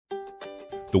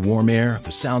The warm air,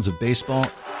 the sounds of baseball,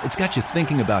 it's got you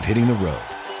thinking about hitting the road.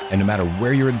 And no matter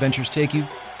where your adventures take you,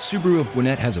 Subaru of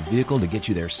Gwinnett has a vehicle to get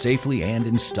you there safely and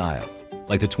in style.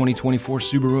 Like the 2024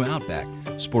 Subaru Outback,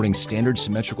 sporting standard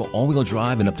symmetrical all-wheel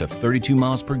drive and up to 32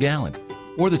 miles per gallon.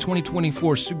 Or the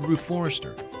 2024 Subaru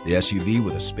Forester, the SUV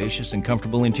with a spacious and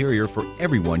comfortable interior for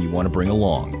everyone you want to bring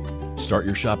along. Start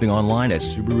your shopping online at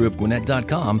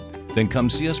SubaruofGwinnett.com, then come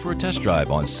see us for a test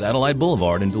drive on Satellite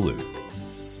Boulevard in Duluth.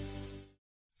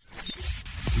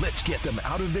 Let's get them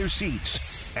out of their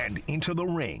seats and into the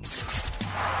ring.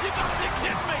 You got to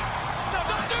kidding me! No,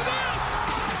 don't do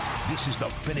this! This is the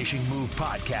Finishing Move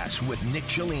Podcast with Nick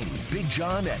Cellini, Big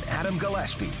John, and Adam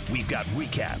Gillespie. We've got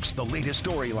recaps, the latest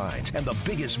storylines, and the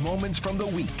biggest moments from the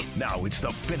week. Now it's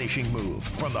the Finishing Move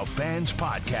from the Fans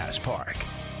Podcast Park.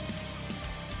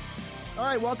 All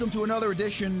right, welcome to another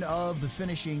edition of the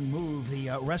Finishing Move, the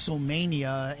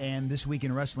Wrestlemania and This Week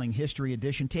in Wrestling History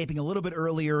edition, taping a little bit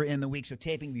earlier in the week, so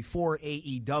taping before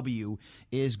AEW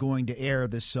is going to air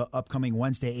this upcoming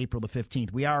Wednesday, April the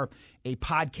 15th. We are a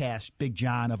podcast, Big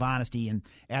John, of honesty, and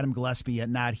Adam Gillespie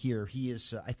not here. He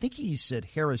is, I think he's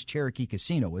at Harrah's Cherokee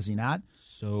Casino, is he not?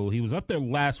 So he was up there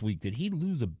last week. Did he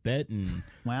lose a bet? And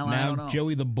well, now I don't know.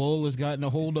 Joey the Bull has gotten a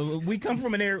hold of it. We come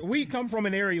from an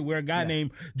area where a guy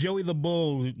named Joey the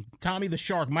Bull, Tommy the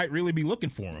Shark, might really be looking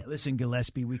for him. Listen,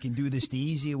 Gillespie, we can do this the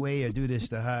easy way or do this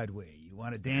the hard way. You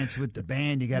want to dance with the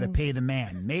band, you got to pay the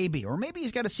man. Maybe. Or maybe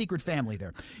he's got a secret family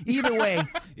there. Either way,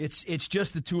 it's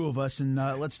just the two of us. And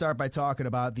let's start by talking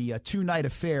about the two-night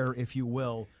affair, if you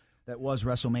will, that was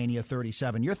WrestleMania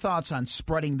 37. Your thoughts on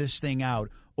spreading this thing out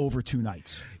over 2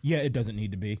 nights? Yeah, it doesn't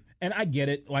need to be. And I get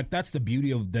it. Like, that's the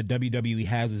beauty of that WWE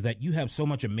has, is that you have so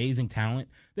much amazing talent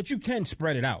that you can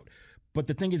spread it out. But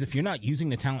the thing is, if you're not using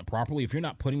the talent properly, if you're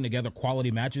not putting together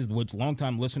quality matches, which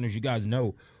longtime listeners, you guys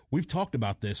know, we've talked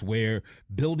about this, where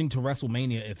building to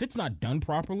WrestleMania, if it's not done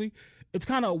properly, it's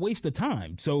kind of a waste of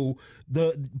time. So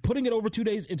putting it over 2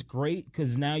 days, it's great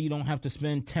because now you don't have to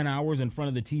spend 10 hours in front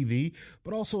of the TV.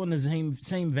 But also in the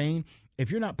same vein,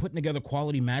 if you're not putting together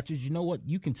quality matches, you know what?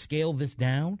 You can scale this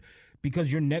down, because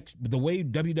the way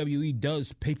WWE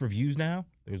does pay-per-views now,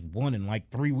 there's one in like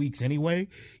 3 weeks anyway.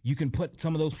 You can put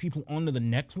some of those people onto the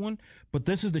next one. But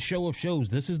this is the show of shows.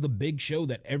 This is the big show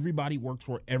that everybody works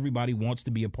for, everybody wants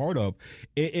to be a part of.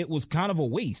 It was kind of a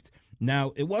waste.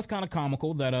 Now, it was kind of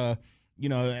comical that,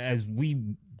 as we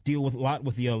deal with a lot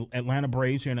with the Atlanta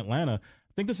Braves here in Atlanta,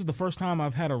 I think this is the first time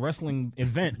I've had a wrestling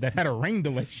event that had a rain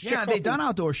delay show. Yeah, they've done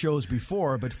outdoor shows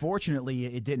before, but fortunately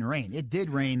it didn't rain. It did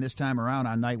rain this time around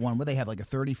on night one. Where they have like a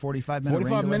 30,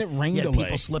 45-minute rain delay.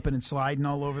 People slipping and sliding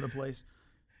all over the place.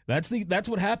 That's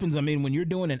what happens. I mean, when you're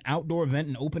doing an outdoor event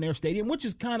in an open-air stadium, which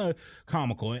is kind of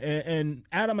comical. And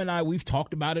Adam and I, we've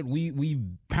talked about it. We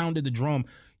pounded the drum.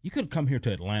 You could have come here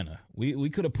to Atlanta. We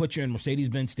could have put you in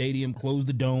Mercedes-Benz Stadium, closed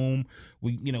the dome.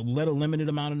 We let a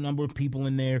limited number of people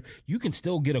in there. You can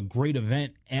still get a great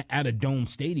event at a dome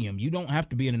stadium. You don't have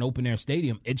to be in an open-air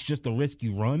stadium. It's just the risk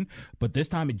you run. But this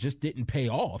time it just didn't pay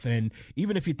off. And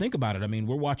even if you think about it, I mean,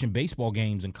 we're watching baseball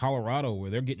games in Colorado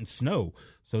where they're getting snow.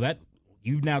 So that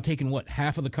you've now taken,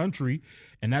 half of the country,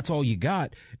 and that's all you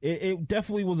got. It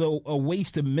definitely was a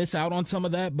waste to miss out on some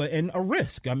of that, and a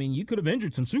risk. I mean, you could have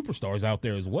injured some superstars out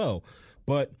there as well.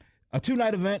 But a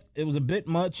 2-night event, it was a bit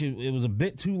much. It was a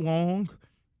bit too long,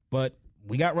 but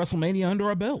we got WrestleMania under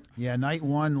our belt. Yeah, night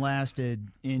one lasted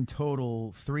in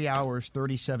total 3 hours,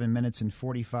 37 minutes, and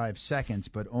 45 seconds,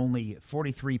 but only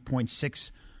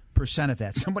 43.6% of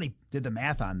that. Somebody did the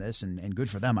math on this, and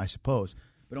good for them, I suppose.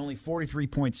 But only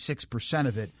 43.6%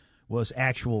 of it was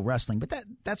actual wrestling. But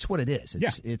that's what it is.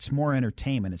 It's more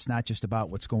entertainment. It's not just about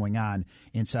what's going on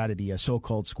inside of the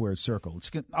so-called squared circle. It's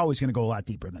always going to go a lot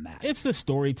deeper than that. It's the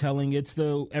storytelling. It's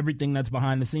the everything that's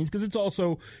behind the scenes, because it's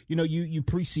also, you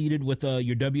preceded with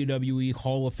your WWE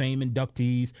Hall of Fame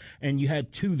inductees, and you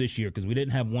had 2 this year because we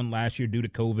didn't have one last year due to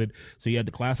COVID. So you had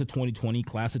the class of 2020,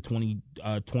 class of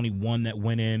 2021 that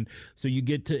went in. So you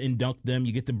get to induct them.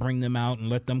 You get to bring them out and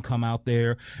let them come out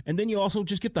there. And then you also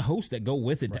just get the hosts that go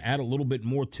with it to add a little bit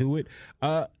more to it.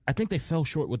 I think they fell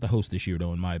short with the host this year,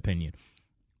 though, in my opinion.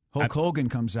 Hulk Hogan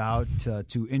comes out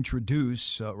to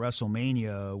introduce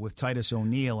WrestleMania with Titus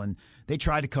O'Neil, and they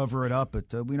tried to cover it up,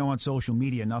 but we know on social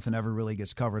media nothing ever really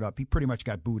gets covered up. He pretty much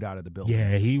got booed out of the building.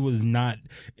 Yeah, he was not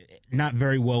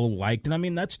very well liked, and I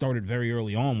mean that started very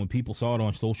early on when people saw it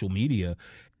on social media.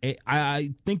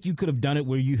 I think you could have done it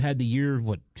where you had the year,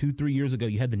 2-3 years ago,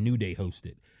 you had the New Day host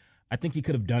it. I think you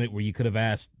could have done it where you could have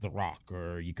asked The Rock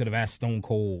or you could have asked Stone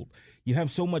Cold. You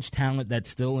have so much talent that's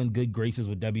still in good graces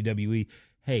with WWE.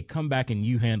 Hey, come back and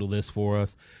you handle this for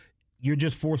us. you're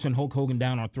just forcing Hulk Hogan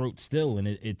down our throats still, and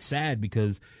it's sad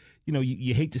because,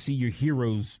 you hate to see your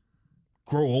heroes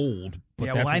grow old. But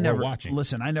yeah, that's well, what we're watching.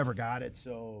 Listen, I never got it,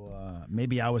 so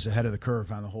maybe I was ahead of the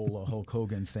curve on the whole Hulk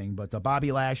Hogan thing. But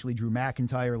Bobby Lashley, Drew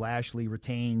McIntyre, Lashley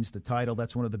retains the title.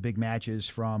 That's one of the big matches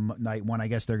from night one. I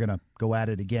guess they're going to go at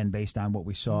it again based on what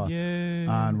we saw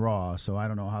on Raw. So I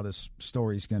don't know how this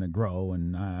story's going to grow,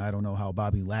 and I don't know how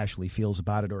Bobby Lashley feels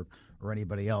about it or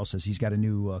anybody else, as he's got a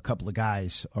new couple of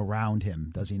guys around him.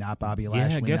 Does he not, Bobby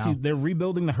Lashley? Yeah, I guess they're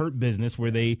rebuilding the Hurt Business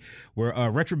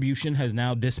where Retribution has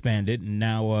now disbanded, and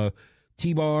now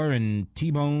T-Bar and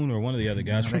T-Bone, or one of the other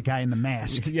guys. That guy in the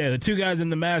mask. Yeah, the two guys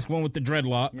in the mask, one with the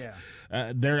dreadlocks.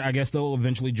 Yeah. I guess they'll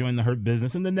eventually join the Hurt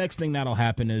Business. And the next thing that'll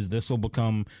happen is this will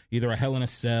become either a Hell in a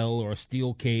Cell or a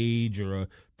Steel Cage or a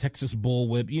Texas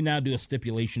Bullwhip. You now do a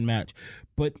stipulation match.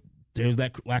 But there's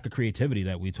that lack of creativity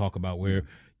that we talk about where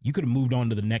you could have moved on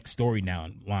to the next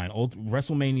storyline.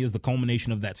 WrestleMania is the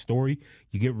culmination of that story.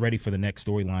 You get ready for the next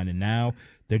storyline, and now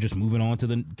they're just moving on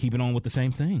to keeping on with the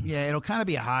same thing. Yeah, it'll kind of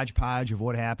be a hodgepodge of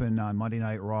what happened on Monday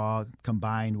Night Raw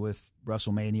combined with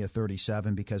WrestleMania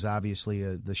 37, because obviously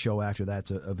the show after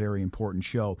that's a very important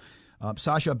show.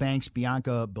 Sasha Banks,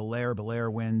 Bianca Belair.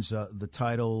 Belair wins the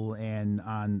title, and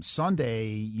on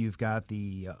Sunday you've got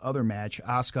the other match,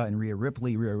 Asuka and Rhea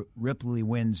Ripley. Rhea Ripley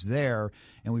wins there,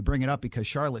 and we bring it up because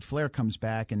Charlotte Flair comes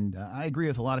back, and I agree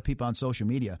with a lot of people on social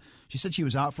media. She said she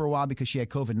was out for a while because she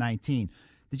had COVID-19.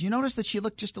 Did you notice that she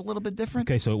looked just a little bit different?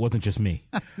 Okay, so it wasn't just me.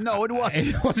 No, it wasn't.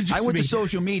 It wasn't just I went me. to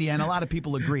social media, and a lot of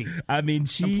people agree. I mean,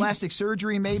 some plastic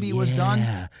surgery maybe was done.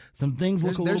 Yeah, some things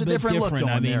look a little bit different. There's a different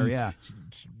look going there, yeah.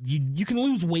 You can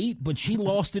lose weight, but she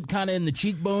lost it kind of in the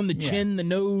cheekbone, the chin, the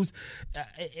nose.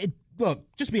 Look,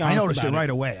 just be honest. I noticed it right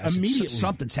away. Immediately.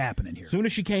 Something's happening here. As soon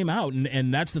as she came out,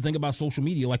 and that's the thing about social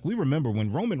media. Like, we remember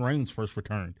when Roman Reigns first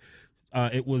returned.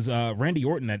 It was Randy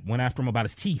Orton that went after him about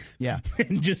his teeth. Yeah.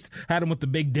 And just had him with the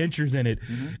big dentures in it.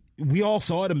 Mm-hmm. We all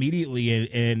saw it immediately,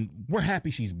 and we're happy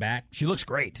she's back. She looks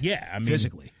great. Yeah, I mean,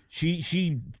 physically.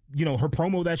 She her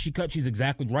promo that she cut, she's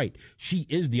exactly right. She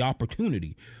is the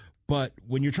opportunity. But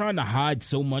when you're trying to hide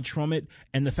so much from it,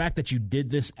 and the fact that you did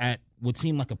this at what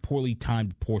seemed like a poorly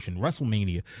timed portion,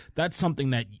 WrestleMania, that's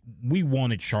something that we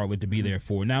wanted Charlotte to be there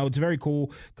for. Now, it's very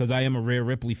cool because I am a Rhea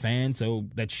Ripley fan, so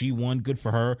that she won, good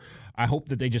for her. I hope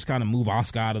that they just kind of move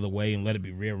Asuka out of the way and let it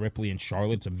be Rhea Ripley and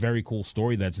Charlotte. It's a very cool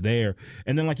story that's there.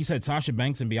 And then, like you said, Sasha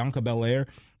Banks and Bianca Belair,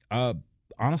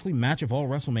 honestly, match of all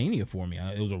WrestleMania for me.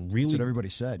 It was a really, that's what everybody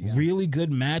said, yeah. Really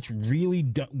good match, really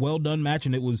well done match,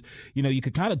 and it was, you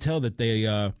could kind of tell that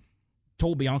they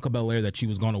told Bianca Belair that she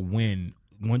was going to win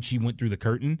once she went through the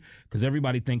curtain, because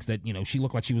everybody thinks that she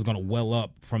looked like she was going to well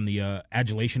up from the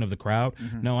adulation of the crowd.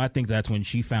 Mm-hmm. No, I think that's when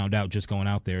she found out, just going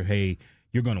out there, hey,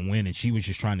 you're going to win, and she was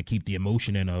just trying to keep the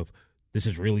emotion in of this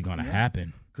is really going to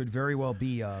happen. Could very well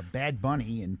be Bad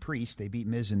Bunny and Priest. They beat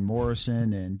Miz and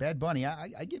Morrison, and Bad Bunny,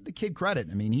 I give the kid credit.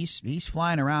 I mean, he's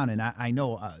flying around, and I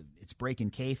know it's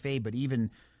breaking kayfabe, but even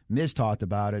Miz talked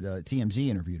about it. TMZ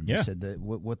interviewed him. Yeah. He said that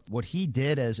what he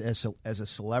did as a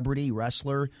celebrity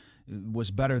wrestler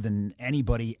was better than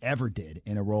anybody ever did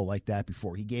in a role like that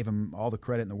before. He gave him all the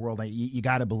credit in the world. You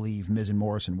got to believe Miz and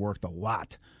Morrison worked a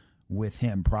lot with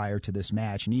him prior to this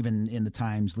match, and even in the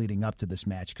times leading up to this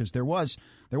match, because there was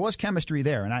chemistry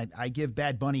there, and I give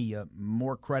Bad Bunny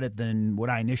more credit than what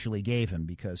I initially gave him,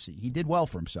 because he did well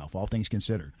for himself, all things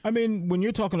considered. I mean, when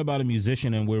you're talking about a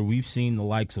musician, and where we've seen the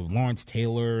likes of Lawrence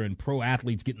Taylor and pro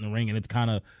athletes get in the ring, and it's kind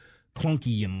of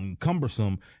clunky and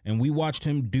cumbersome, and we watched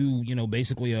him do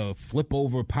basically a flip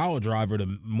over power driver to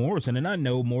Morrison, and I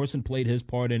know Morrison played his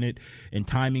part in it in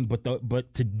timing, but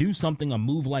to do a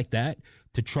move like that,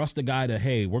 to trust a guy to,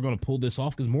 hey, we're going to pull this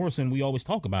off, because Morrison, we always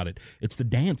talk about it, it's the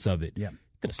dance of it. Yeah.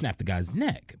 Could have snapped the guy's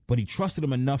neck, but he trusted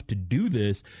him enough to do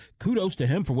this. Kudos to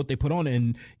him for what they put on.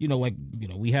 And,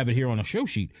 we have it here on a show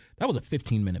sheet. That was a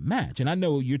 15-minute match. And I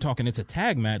know you're talking it's a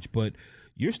tag match, but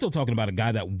you're still talking about a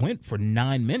guy that went for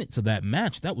 9 minutes of that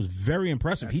match. That was very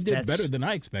impressive. He did better than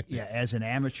I expected. Yeah, as an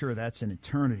amateur, that's an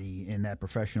eternity in that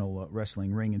professional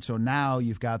wrestling ring. And so now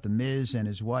you've got The Miz and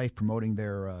his wife promoting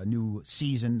their new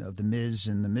season of The Miz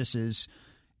and the Misses,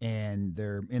 and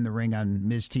they're in the ring on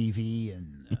Miz TV,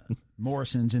 and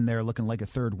Morrison's in there looking like a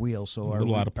third wheel. So are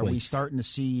we starting to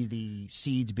see the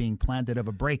seeds being planted of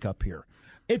a breakup here?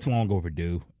 It's long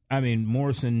overdue. I mean,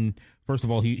 Morrison, first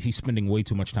of all, he's spending way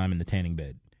too much time in the tanning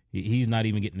bed. He's not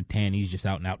even getting a tan. He's just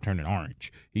out and out turning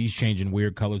orange. He's changing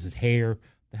weird colors. His hair.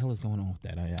 The hell is going on with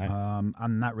that?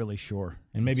 I'm not really sure.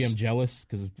 And maybe I'm jealous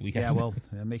because we have. Yeah, well,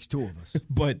 that makes two of us.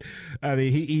 But I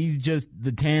mean, he's just,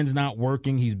 the tan's not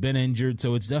working. He's been injured,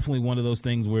 so it's definitely one of those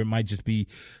things where it might just be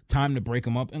time to break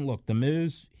him up. And look, The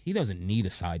Miz, he doesn't need a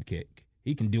sidekick.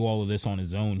 He can do all of this on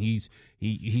his own.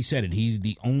 He said it. He's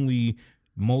the only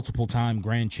multiple-time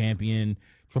grand champion,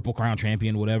 Triple Crown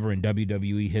champion, whatever, in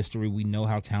WWE history. We know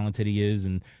how talented he is,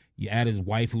 and you add his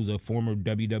wife, who's a former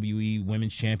WWE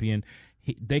women's champion.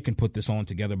 They can put this on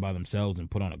together by themselves and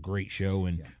put on a great show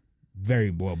and very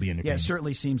well be entertaining. Yeah, it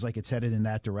certainly seems like it's headed in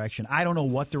that direction. I don't know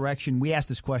what direction. We ask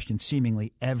this question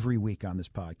seemingly every week on this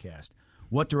podcast.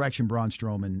 What direction Braun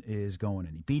Strowman is going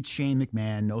in. He beats Shane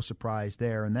McMahon, no surprise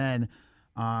there. And then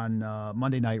on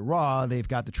Monday Night Raw, they've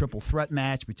got the triple threat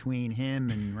match between him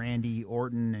and Randy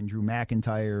Orton and Drew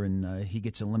McIntyre, and he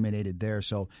gets eliminated there.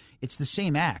 So it's the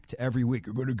same act every week.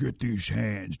 You're going to get these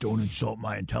hands. Don't insult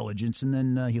my intelligence. And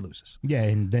then he loses. Yeah,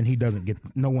 and then he doesn't get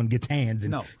 – no one gets hands.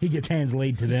 And he gets hands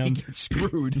laid to them. He gets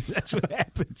screwed. That's what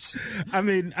happens. I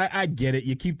mean, I get it.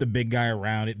 You keep the big guy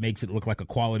around. It makes it look like a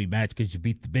quality match because you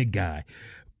beat the big guy.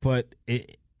 But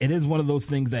it is one of those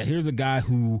things that here's a guy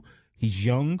who he's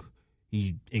young.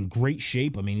 He's in great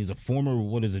shape. I mean, he's a former,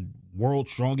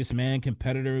 world's strongest man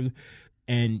competitor.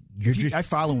 And I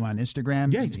follow him on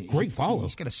Instagram. Yeah, he's a great follow.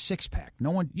 He's got a six-pack.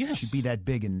 No one should be that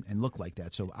big and look like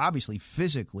that. So, obviously,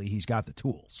 physically, he's got the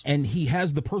tools. And he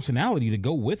has the personality to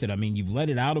go with it. I mean, you've let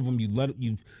it out of him.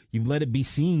 You've let it be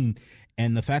seen.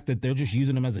 And the fact that they're just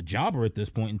using him as a jobber at this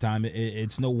point in time,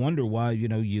 it's no wonder why,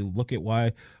 you look at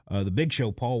why the Big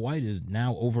Show, Paul White, is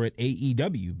now over at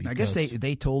AEW. I guess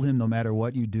they told him no matter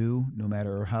what you do, no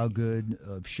matter how good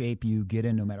of shape you get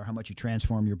in, no matter how much you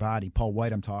transform your body, Paul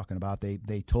White I'm talking about,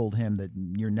 they told him that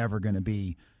you're never going to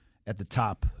be at the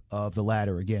top of the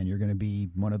ladder again. You're going to be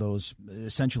one of those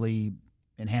essentially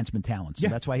enhancement talents. So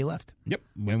that's why he left. Yep.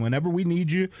 Whenever we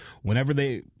need you, whenever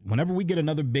we get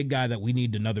another big guy that we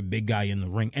need another big guy in the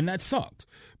ring. And that sucked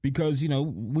because,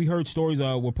 we heard stories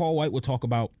where Paul White would talk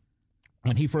about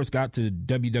when he first got to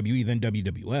WWE, then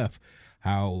WWF,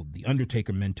 how The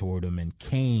Undertaker mentored him and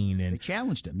Kane. And they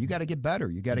challenged him. You got to get better.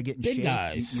 You got to get in big shape.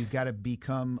 Guys. You've got to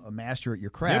become a master at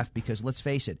your craft because let's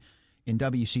face it, in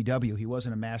WCW, he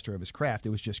wasn't a master of his craft. It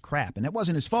was just crap. And that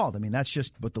wasn't his fault. I mean, that's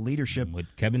just what the leadership... With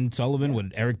Kevin Sullivan,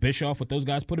 with Eric Bischoff, what those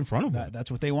guys put in front of him.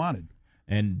 That's what they wanted.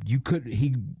 And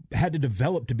he had to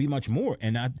develop to be much more.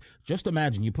 And just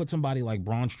imagine, you put somebody like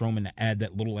Braun Strowman to add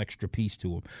that little extra piece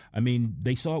to him. I mean,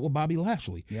 they saw it with Bobby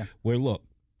Lashley. Yeah. Where, look,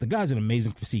 the guy's an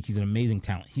amazing physique. He's an amazing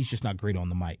talent. He's just not great on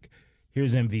the mic.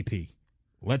 Here's MVP.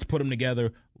 Let's put them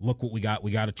together. Look what we got.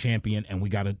 We got a champion, and we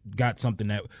got something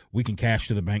that we can cash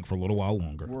to the bank for a little while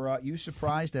longer. Were you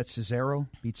surprised that Cesaro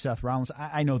beat Seth Rollins?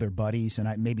 I know they're buddies,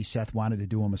 and maybe Seth wanted to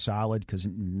do him a solid because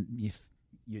if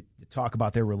you talk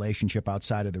about their relationship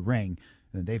outside of the ring,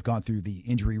 they've gone through the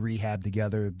injury rehab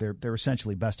together. They're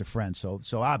essentially best of friends.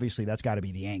 So obviously that's got to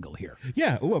be the angle here.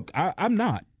 Yeah, look, I'm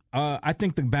not. I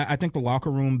think the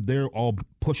locker room, they're all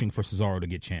pushing for Cesaro to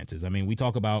get chances. I mean, we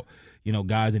talk about,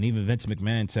 guys, and even Vince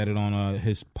McMahon said it on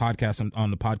his podcast,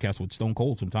 on the podcast with Stone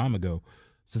Cold some time ago.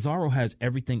 Cesaro has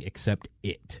everything except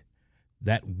it.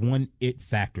 That one it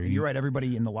factor. You're right.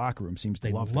 Everybody in the locker room seems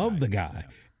to love the guy.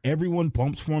 Yeah. Everyone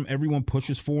bumps for him. Everyone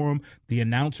pushes for him. The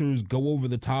announcers go over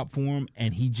the top for him,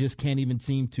 and he just can't even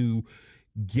seem to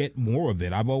get more of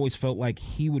it. I've always felt like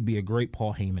he would be a great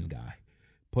Paul Heyman guy.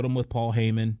 Put him with Paul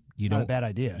Heyman. Not a bad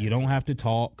idea. You don't have to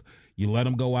talk. You let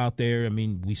him go out there. I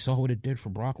mean, we saw what it did for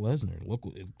Brock Lesnar. Look,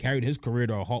 it carried his career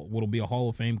to what'll be a Hall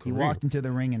of Fame career. He walked into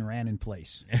the ring and ran in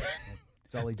place.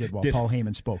 That's all he did while Paul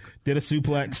Heyman spoke. Did a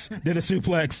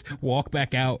suplex, walk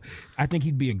back out. I think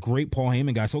he'd be a great Paul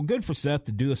Heyman guy. So good for Seth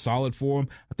to do a solid for him.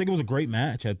 I think it was a great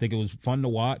match. I think it was fun to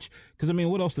watch. Because, I mean,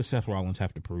 what else does Seth Rollins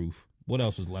have to prove? What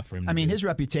else is left for him to do? His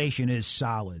reputation is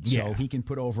solid, so he can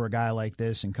put over a guy like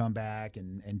this and come back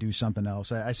and do something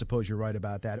else. I suppose you're right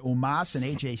about that. Omos and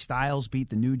AJ Styles beat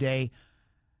the New Day.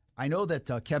 I know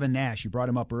that Kevin Nash, you brought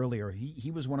him up earlier, he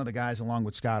was one of the guys along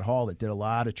with Scott Hall that did a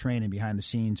lot of training behind the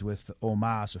scenes with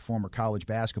Omos, a former college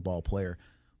basketball player.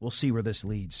 We'll see where this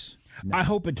leads. I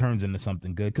hope it turns into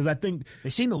something good because I think they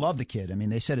seem to love the kid. I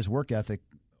mean, they said his work ethic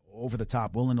over the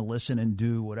top, willing to listen and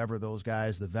do whatever those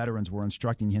guys, the veterans, were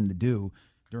instructing him to do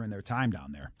during their time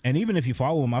down there. And even if you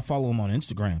follow him, I follow him on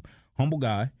Instagram. Humble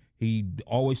guy. He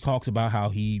always talks about how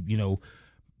he,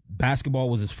 basketball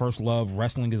was his first love.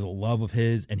 Wrestling is a love of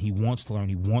his, and he wants to learn.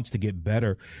 He wants to get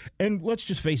better. And let's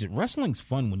just face it, wrestling's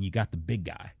fun when you got the big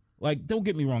guy. Like, don't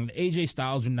get me wrong, the AJ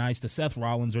Styles are nice, the Seth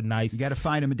Rollins are nice. You got to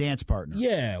find him a dance partner.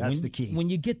 Yeah. That's the key. When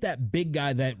you get that big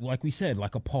guy that, like we said,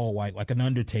 like a Paul White, like an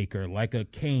Undertaker, like a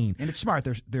Kane. And it's smart.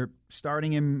 They're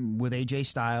starting him with AJ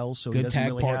Styles, so he doesn't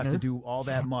really have to do all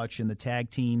that much in the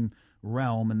tag team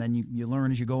realm, and then you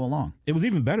learn as you go along. It was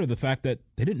even better the fact that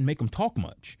they didn't make him talk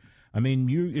much. I mean,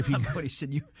 But he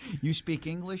said, you speak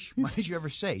English? Why did you ever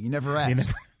say? You never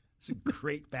asked. It's a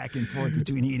great back and forth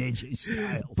between he and AJ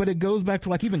Styles. But it goes back to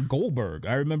like even Goldberg.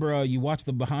 I remember you watched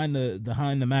the behind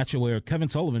the match where Kevin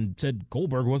Sullivan said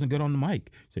Goldberg wasn't good on the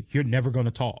mic. He said, "You're never going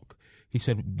to talk." He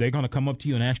said, "They're going to come up to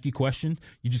you and ask you questions.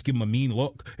 You just give them a mean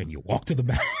look and you walk to the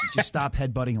back." Just stop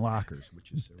headbutting lockers,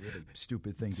 which is a really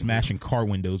stupid thing. Smashing car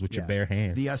windows with your bare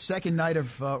hands. The second night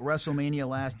of WrestleMania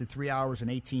lasted 3 hours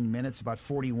and 18 minutes. About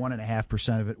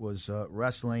 41.5% of it was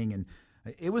wrestling, and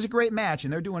it was a great match,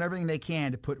 and they're doing everything they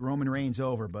can to put Roman Reigns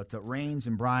over. But Reigns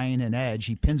and Bryan and Edge,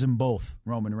 he pins them both,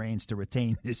 Roman Reigns, to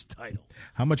retain his title.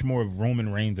 How much more of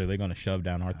Roman Reigns are they going to shove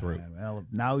down our throat? Well,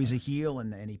 now he's a heel,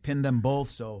 and he pinned them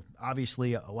both, so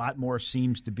obviously a lot more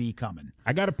seems to be coming.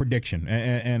 I got a prediction,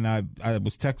 and I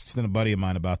was texting a buddy of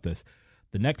mine about this.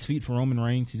 The next feat for Roman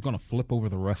Reigns, he's going to flip over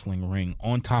the wrestling ring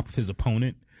on top of his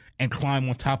opponent and climb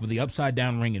on top of the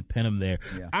upside-down ring and pin him there.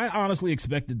 Yeah. I honestly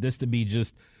expected this to be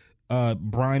just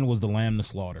Bryan was the lamb to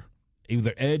slaughter.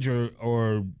 Either Edge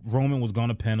or Roman was going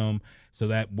to pin him, so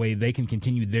that way they can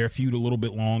continue their feud a little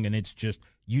bit long, and it's just,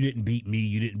 you didn't beat me,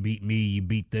 you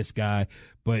beat this guy.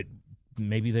 But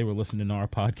maybe they were listening to our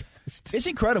podcast. It's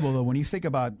incredible, though, when you think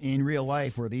about in real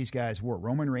life where these guys were.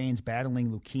 Roman Reigns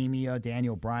battling leukemia,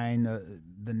 Daniel Bryan,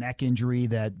 the neck injury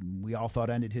that we all thought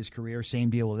ended his career, same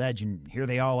deal with Edge, and here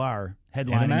they all are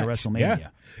headlining the WrestleMania. Yeah.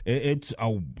 It's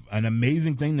an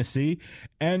amazing thing to see,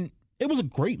 and it was a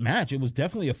great match. It was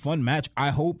definitely a fun match.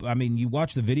 You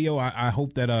watch the video, I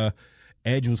hope that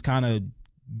Edge was kind of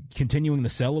continuing to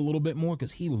sell a little bit more,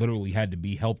 because he literally had to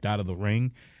be helped out of the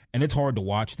ring. And it's hard to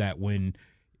watch that when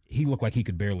he looked like he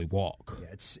could barely walk. Yeah,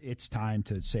 it's time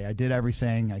to say, I did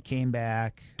everything. I came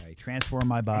back. I transformed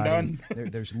my body. I'm done.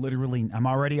 There's literally, I'm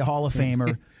already a Hall of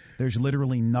Famer. There's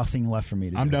literally nothing left for me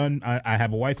to do. I'm done. I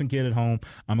have a wife and kid at home.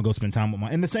 I'm going to go spend time with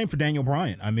and the same for Daniel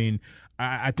Bryan. I mean,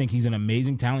 I think he's an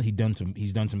amazing talent.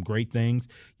 He's done some great things.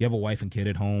 You have a wife and kid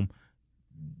at home.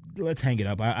 Let's hang it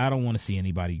up. I don't want to see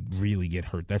anybody really get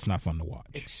hurt. That's not fun to watch.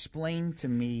 Explain to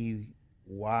me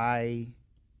why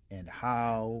and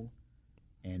how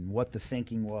and what the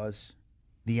thinking was,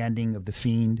 the ending of The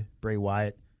Fiend, Bray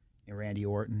Wyatt, and Randy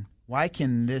Orton. Why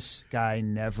can this guy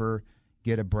never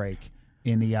get a break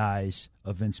in the eyes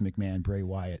of Vince McMahon, Bray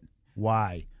Wyatt?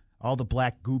 Why? All the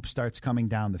black goop starts coming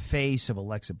down the face of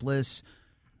Alexa Bliss.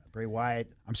 Bray Wyatt,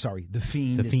 The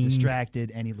Fiend is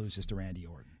distracted, and he loses to Randy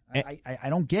Orton. I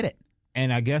don't get it.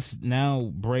 And I guess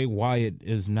now Bray Wyatt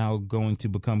is now going to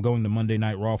Monday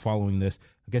Night Raw following this.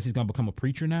 I guess he's going to become a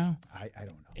preacher now. I don't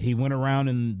know. He went around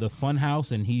in the fun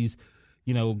house, and he's,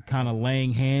 kind of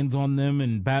laying hands on them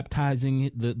and baptizing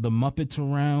the Muppets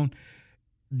around.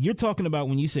 You're talking about,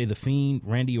 when you say The Fiend,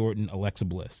 Randy Orton, Alexa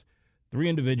Bliss, 3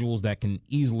 individuals that can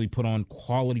easily put on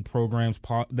quality programs.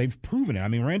 They've proven it. I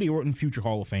mean, Randy Orton, future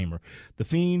Hall of Famer. The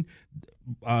Fiend,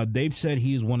 they've said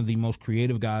he is one of the most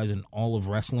creative guys in all of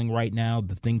wrestling right now,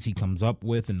 the things he comes up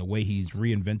with and the way he's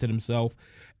reinvented himself.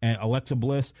 And Alexa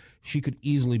Bliss, she could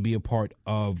easily be a part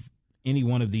of any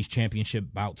one of these championship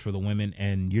bouts for the women,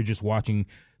 and you're just watching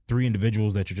 3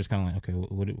 individuals that you're just kind of like,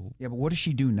 okay, Yeah, but what does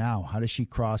she do now? How does she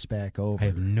cross back over? I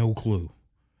have no clue.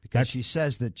 Because she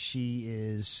says that she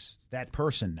is that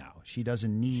person now. She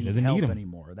doesn't need help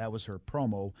anymore. That was her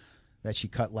promo that she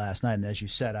cut last night. And as you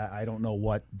said, I don't know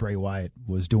what Bray Wyatt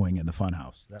was doing in the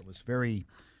Funhouse. That was very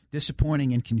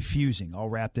disappointing and confusing, all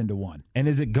wrapped into one. And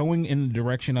is it going in the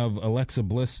direction of Alexa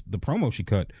Bliss, the promo she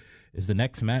cut? Is the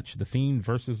next match The Fiend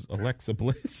versus Alexa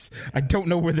Bliss? I don't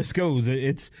know where this goes.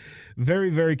 It's very,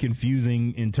 very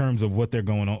confusing in terms of what's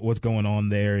going on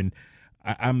there. And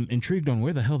I'm intrigued on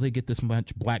where the hell they get this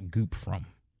much black goop from.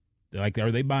 Like,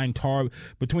 are they buying tar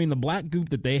between the black goop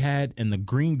that they had and the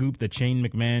green goop that Shane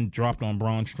McMahon dropped on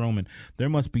Braun Strowman? There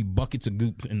must be buckets of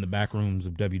goop in the back rooms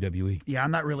of WWE. Yeah,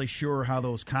 I'm not really sure how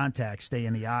those contacts stay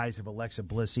in the eyes of Alexa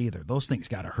Bliss either. Those things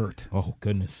got to hurt. Oh,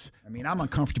 goodness. I mean, I'm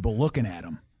uncomfortable looking at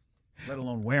them, let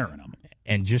alone wearing them.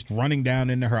 And just running down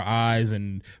into her eyes.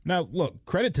 And now, look,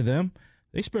 credit to them.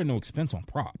 They spared no expense on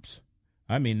props.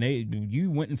 I mean, you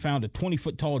went and found a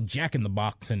 20-foot-tall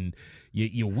Jack-in-the-Box, and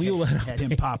you wheel it up. Had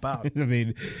him pop out. I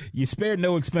mean, you spared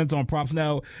no expense on props.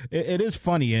 Now, it is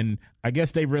funny, and I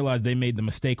guess they realized they made the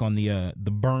mistake on the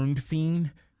burned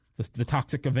Fiend, the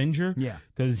Toxic Avenger. Yeah.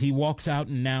 Because he walks out,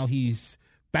 and now he's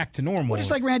back to normal. Well,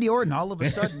 just like Randy Orton, all of a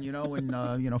sudden,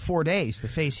 in 4 days, the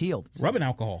face healed. Rubbing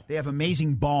alcohol. They have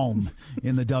amazing balm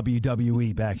in the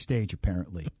WWE backstage,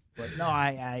 apparently. But no,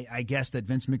 I guess that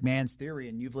Vince McMahon's theory,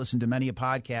 and you've listened to many a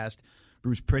podcast,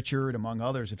 Bruce Pritchard, among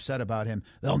others, have said about him,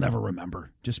 they'll never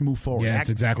remember. Just move forward. Yeah, that's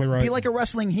exactly right. Be like a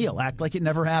wrestling heel. Act like it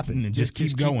never happened. And just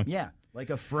keep going. Yeah. Like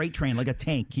a freight train, like a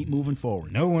tank. Keep moving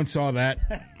forward. No one saw that.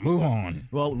 Move on.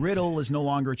 Well, Riddle is no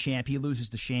longer a champ. He loses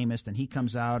to Sheamus, and he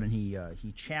comes out and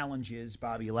he challenges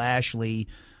Bobby Lashley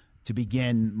to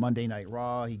begin Monday Night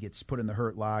Raw. He gets put in the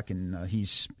Hurt Lock, and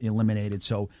he's eliminated.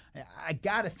 So I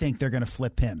got to think they're going to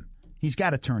flip him. He's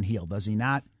got to turn heel, does he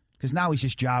not? Because now he's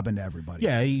just jobbing to everybody.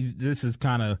 Yeah, this is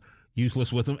kind of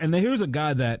useless with him. And then here's a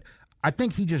guy that I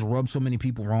think he just rubbed so many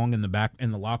people wrong in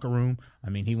the locker room. I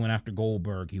mean, he went after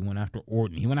Goldberg. He went after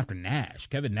Orton. He went after Nash,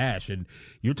 Kevin Nash. And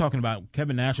you're talking about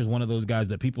Kevin Nash is one of those guys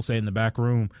that people say in the back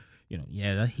room,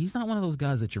 he's not one of those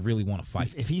guys that you really want to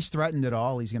fight. If he's threatened at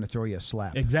all, he's going to throw you a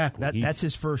slap. Exactly. That's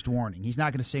his first warning. He's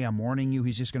not going to say, I'm warning you.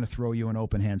 He's just going to throw you an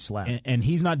open hand slap. And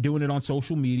he's not doing it on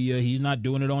social media. He's not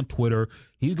doing it on Twitter.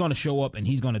 He's going to show up and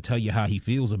he's going to tell you how he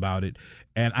feels about it.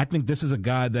 And I think this is a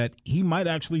guy that he might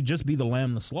actually just be the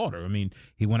lamb to slaughter. I mean,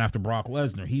 he went after Brock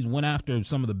Lesnar. He's went after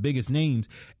some of the biggest names.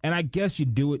 And I guess you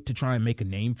do it to try and make a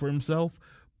name for himself.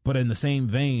 But in the same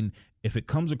vein, if it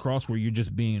comes across where you're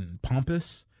just being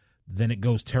pompous, then it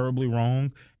goes terribly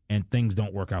wrong and things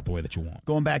don't work out the way that you want.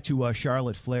 Going back to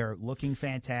Charlotte Flair, looking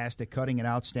fantastic, cutting an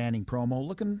outstanding promo,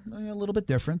 looking a little bit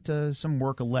different. Some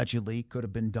work allegedly could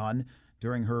have been done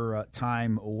during her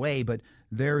time away, but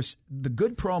there's the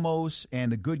good promos and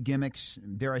the good gimmicks,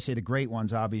 dare I say the great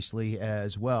ones, obviously,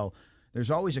 as well.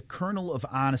 There's always a kernel of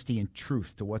honesty and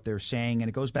truth to what they're saying, and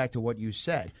it goes back to what you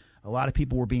said. A lot of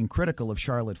people were being critical of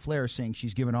Charlotte Flair, saying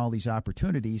she's given all these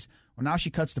opportunities. Well, now she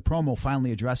cuts the promo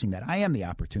finally addressing that. I am the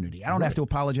opportunity. I don't have to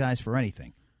apologize for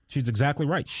anything. She's exactly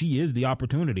right. She is the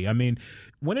opportunity. I mean,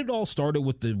 when it all started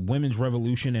with the women's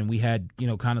revolution and we had,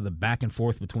 kind of the back and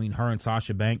forth between her and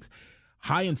Sasha Banks,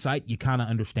 hindsight, you kind of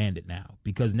understand it now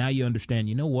because now you understand,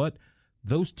 you know what?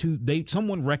 Those two,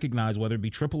 someone recognized, whether it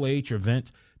be Triple H or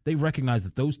Vince, they recognized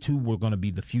that those two were going to be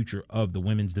the future of the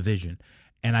women's division.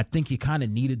 And I think you kind of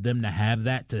needed them to have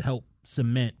that to help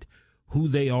cement who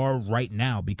they are right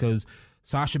now because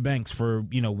Sasha Banks, for,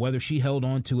 whether she held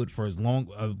on to it for as long,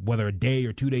 whether a day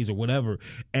or 2 days or whatever,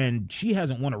 and she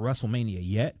hasn't won a WrestleMania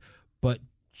yet, but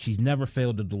she's never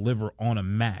failed to deliver on a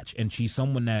match. And she's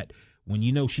someone that when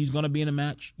she's going to be in a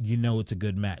match, it's a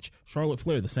good match. Charlotte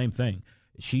Flair, the same thing.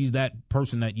 She's that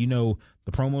person that,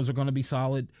 the promos are going to be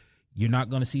solid. You're not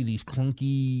going to see these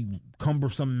clunky,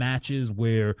 cumbersome matches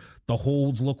where the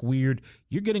holds look weird.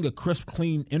 You're getting a crisp,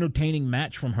 clean, entertaining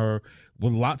match from her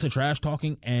with lots of trash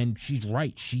talking, and she's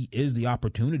right. She is the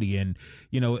opportunity, and,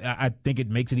 I think it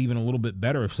makes it even a little bit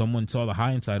better if someone saw the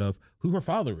hindsight of who her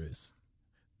father is.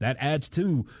 That adds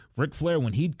to Ric Flair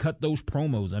when he'd cut those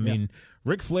promos. I mean,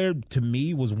 Ric Flair, to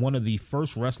me, was one of the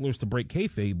first wrestlers to break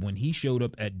kayfabe when he showed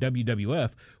up at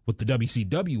WWF with the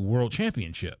WCW World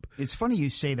Championship. It's funny you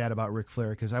say that about Ric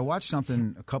Flair because I watched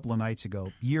something a couple of nights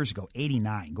ago, years ago,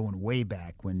 89, going way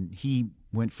back, when he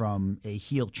went from a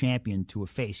heel champion to a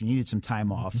face. He needed some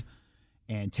time off,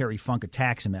 and Terry Funk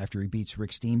attacks him after he beats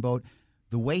Rick Steamboat.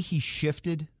 The way he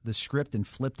shifted the script and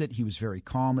flipped it, he was very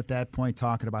calm at that point,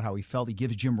 talking about how he felt. He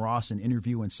gives Jim Ross an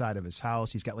interview inside of his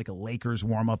house. He's got like a Lakers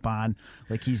warm-up on,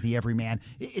 like he's the everyman.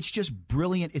 It's just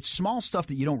brilliant. It's small stuff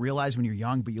that you don't realize when you're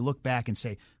young, but you look back and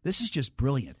say, this is just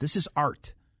brilliant. This is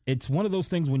art. It's one of those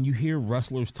things when you hear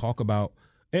wrestlers talk about,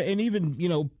 and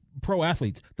even, pro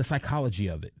athletes, the psychology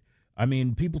of it. I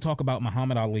mean, people talk about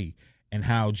Muhammad Ali and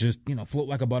how just, float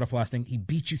like a butterfly thing. He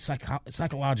beat you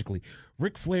psychologically.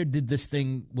 Ric Flair did this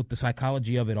thing with the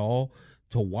psychology of it all.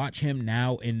 To watch him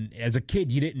now, and as a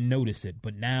kid, you didn't notice it,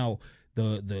 but now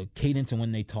the cadence and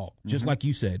when they talk, just like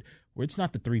you said, where it's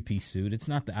not the three-piece suit, it's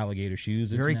not the alligator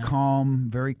shoes. It's very calm,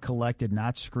 very collected,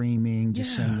 not screaming,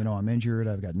 just saying, I'm injured,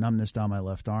 I've got numbness down my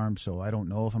left arm, so I don't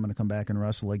know if I'm going to come back and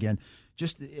wrestle again.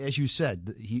 Just as you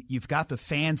said, you've got the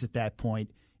fans at that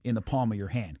point in the palm of your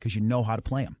hand because you know how to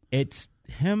play them. It's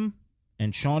him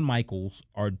and Shawn Michaels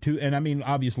are two, and I mean,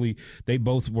 obviously, they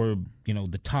both were,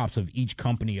 the tops of each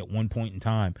company at one point in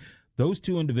time. Those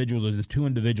two individuals are the two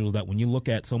individuals that when you look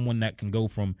at someone that can go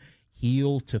from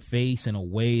heel to face in a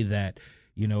way that,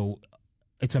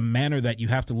 it's a manner that you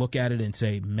have to look at it and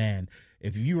say, man,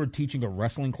 if you were teaching a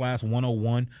wrestling class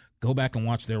 101, go back and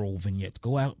watch their old vignettes.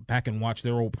 Back and watch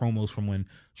their old promos from when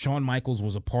Shawn Michaels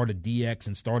was a part of DX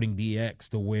and starting DX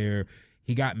to where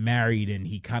he got married and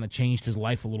he kind of changed his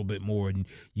life a little bit more. And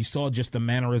you saw just the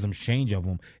mannerisms change of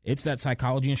him. It's that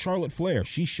psychology. And Charlotte Flair,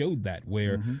 she showed that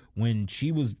where when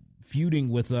she was feuding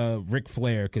with Ric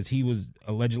Flair, because he was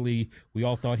allegedly, we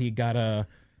all thought he got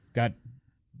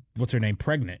what's her name,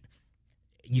 pregnant.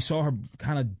 You saw her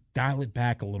kind of dial it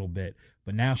back a little bit,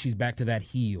 but now she's back to that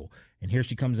heel. And here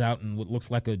she comes out in what looks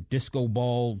like a disco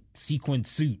ball sequin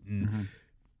suit. And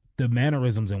the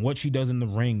mannerisms and what she does in the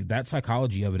ring, that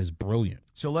psychology of it is brilliant.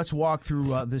 So let's walk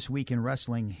through this week in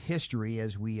wrestling history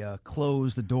as we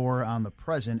close the door on the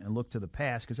present and look to the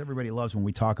past, because everybody loves when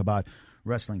we talk about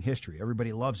wrestling history.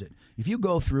 Everybody loves it. If you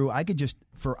go through, I could just,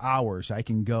 for hours, I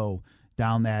can go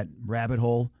down that rabbit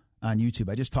hole on YouTube.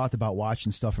 I just talked about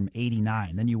watching stuff from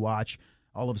 89. Then you watch,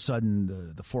 all of a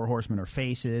sudden, the Four Horsemen are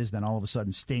faces. Then all of a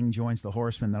sudden, Sting joins the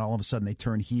Horsemen. Then all of a sudden, they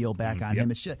turn heel back on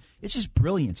him. It's just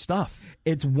brilliant stuff.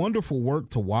 It's wonderful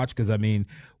work to watch because, I mean,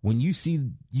 when you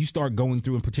start going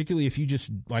through, and particularly if you just,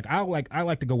 I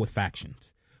like to go with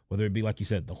factions, whether it be, like you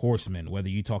said, the Horsemen, whether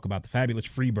you talk about the Fabulous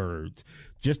Freebirds,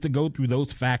 just to go through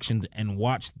those factions and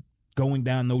watch going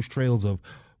down those trails of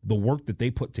the work that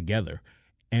they put together.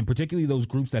 And particularly those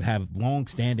groups that have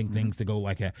long-standing things to go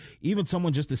like that. Even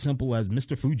someone just as simple as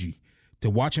Mr. Fuji, to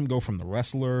watch him go from the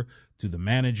wrestler to the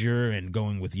manager and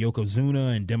going with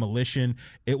Yokozuna and Demolition,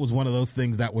 it was one of those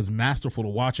things that was masterful to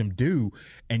watch him do.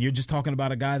 And you're just talking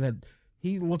about a guy that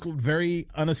he looked very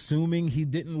unassuming. He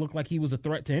didn't look like he was a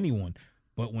threat to anyone.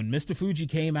 But when Mr. Fuji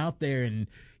came out there and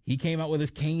he came out with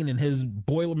his cane and his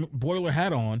boiler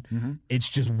hat on, it's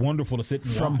just wonderful to sit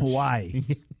and From watch. Hawaii.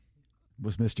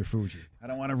 Was Mr. Fuji. I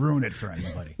don't want to ruin it for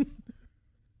anybody.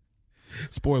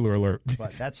 Spoiler alert.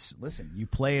 But listen, you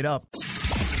play it up.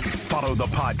 Follow the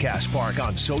Podcast Park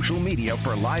on social media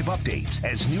for live updates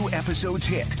as new episodes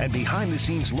hit and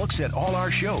behind-the-scenes looks at all our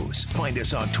shows. Find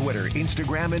us on Twitter,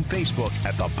 Instagram, and Facebook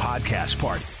at the Podcast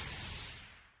Park.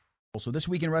 So this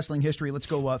week in wrestling history, let's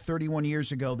go 31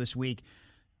 years ago this week.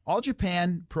 All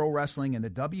Japan Pro Wrestling and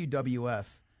the WWF,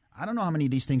 I don't know how many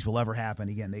of these things will ever happen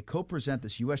again. They co-present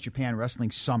this U.S.-Japan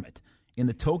Wrestling Summit in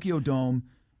the Tokyo Dome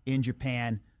in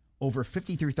Japan. Over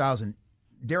 53,000,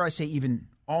 dare I say even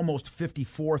almost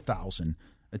 54,000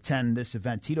 attend this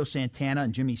event. Tito Santana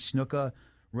and Jimmy Snuka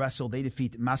wrestle. They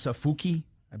defeat Masafuki,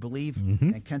 I believe,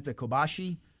 and Kenta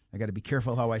Kobashi. I got to be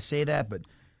careful how I say that, but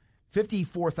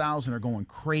 54,000 are going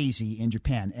crazy in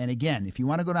Japan. And again, if you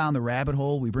want to go down the rabbit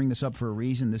hole, we bring this up for a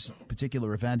reason, this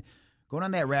particular event, go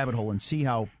down that rabbit hole and see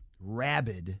how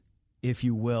rabid, if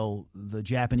you will, the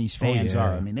Japanese fans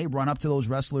are. I mean, they run up to those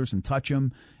wrestlers and touch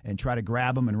them and try to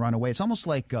grab them and run away. It's almost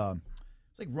like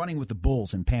running with the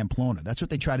bulls in Pamplona. That's what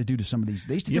they try to do to some of these.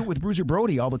 They used to do it with Bruiser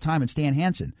Brody all the time and Stan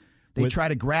Hansen. They'd try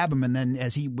to grab him, and then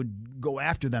as he would go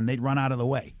after them, they'd run out of the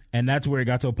way. And that's where it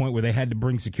got to a point where they had to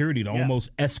bring security to almost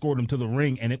escort him to the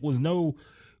ring. And it was no,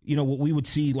 what we would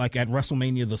see like at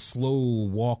WrestleMania, the slow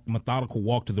walk, methodical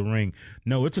walk to the ring.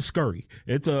 No, it's a scurry.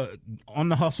 It's a on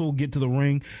the hustle, get to the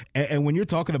ring. And when you're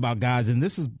talking about guys, and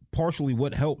this is partially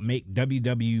what helped make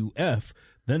WWF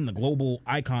then the global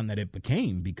icon that it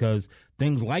became, because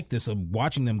things like this, of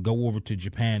watching them go over to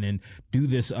Japan and do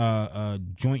this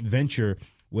joint venture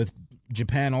with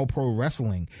Japan All Pro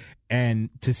Wrestling, and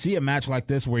to see a match like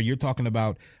this where you're talking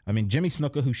about, Jimmy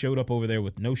Snuka, who showed up over there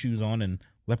with no shoes on and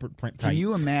leopard print tights. Can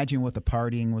you imagine what the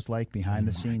partying was like behind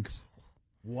the scenes?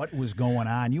 What was going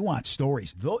on? You want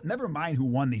stories. Never mind who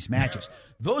won these matches.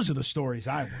 Those are the stories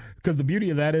I want. Because the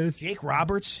beauty of that is Jake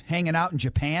Roberts hanging out in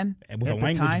Japan with a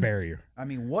language barrier.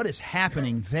 What is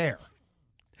happening there?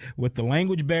 With the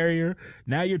language barrier,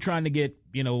 now you're trying to get,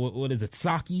 what is it,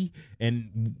 sake,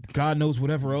 and God knows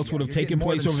whatever else would have taken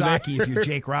place over there. Sake if you're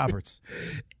Jake Roberts.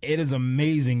 It is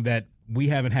amazing that we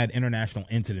haven't had international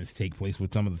incidents take place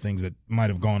with some of the things that might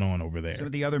have gone on over there. Some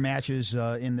of the other matches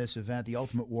in this event, the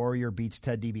Ultimate Warrior beats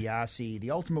Ted DiBiase.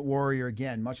 The Ultimate Warrior,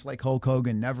 again, much like Hulk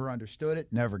Hogan, never understood it,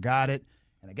 never got it.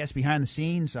 And I guess behind the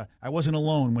scenes, I wasn't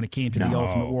alone when it came to the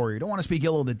Ultimate Warrior. Don't want to speak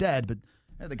ill of the dead, but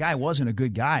the guy wasn't a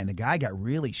good guy, and the guy got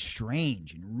really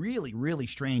strange and really, really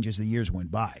strange as the years went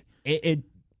by.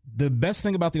 The best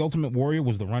thing about the Ultimate Warrior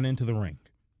was the run into the ring.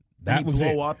 That was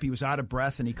blow up. He was out of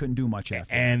breath, and he couldn't do much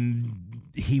after. And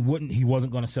he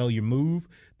wasn't going to sell your move.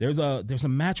 There's a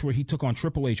match where he took on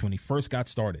Triple H when he first got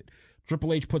started.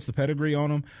 Triple H puts the pedigree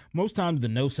on him. Most times the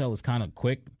no sell is kind of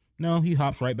quick. No, he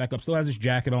hops right back up. Still has his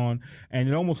jacket on, and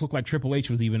it almost looked like Triple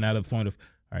H was even at a point of,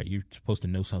 all right, you're supposed to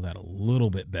no-sell that a little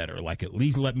bit better. Like, at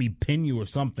least let me pin you or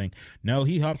something. No,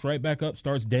 he hops right back up,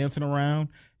 starts dancing around,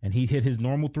 and he hit his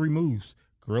normal 3 moves.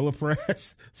 Gorilla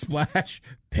press, splash,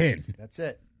 pin. That's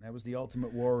it. That was the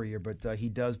Ultimate Warrior, but he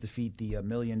does defeat the $1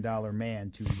 Million Man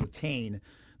to retain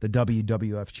the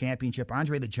WWF Championship.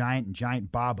 Andre the Giant and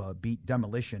Giant Baba beat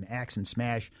Demolition, Axe and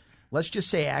Smash. Let's just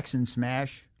say Axe and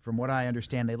Smash. From what I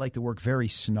understand, they like to work very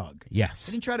snug. Yes.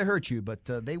 They didn't try to hurt you, but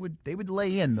they would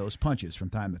lay in those punches from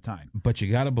time to time. But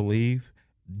you got to believe,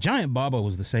 Giant Baba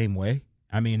was the same way.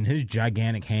 His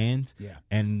gigantic hands,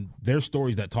 and there's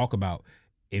stories that talk about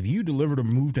if you delivered a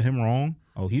move to him wrong,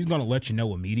 he's going to let you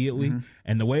know immediately. Mm-hmm.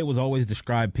 And the way it was always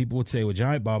described, people would say, well,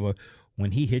 Giant Baba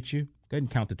when he hits you, go ahead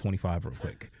and count to 25 real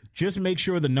quick. Just make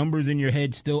sure the numbers in your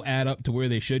head still add up to where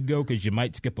they should go, because you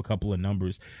might skip a couple of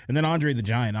numbers. And then Andre the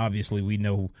Giant, obviously, we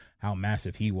know how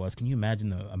massive he was. Can you imagine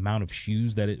the amount of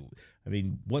shoes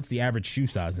what's the average shoe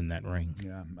size in that ring?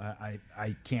 Yeah,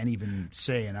 I can't even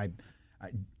say, and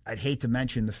I'd hate to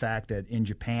mention the fact that in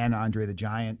Japan, Andre the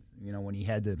Giant, when he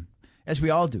had to, as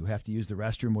we all do, have to use the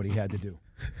restroom, what he had to do.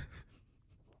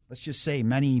 Let's just say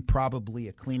probably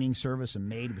a cleaning service and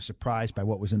maid was surprised by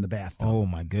what was in the bathtub. Oh,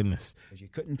 my goodness. Because you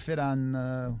couldn't fit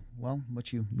on,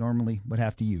 what you normally would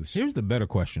have to use. Here's the better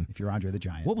question. If you're Andre the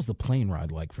Giant. What was the plane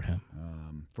ride like for him?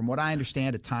 From what I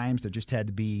understand, at times there just had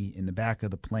to be in the back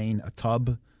of the plane a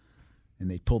tub,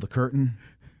 and they'd pull the curtain,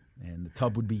 and the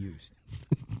tub would be used.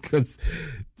 Because,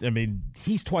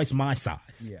 he's twice my size.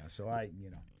 Yeah, so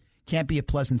can't be a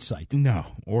pleasant sight. No,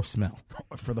 or smell.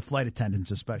 For the flight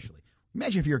attendants especially.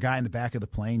 Imagine if you're a guy in the back of the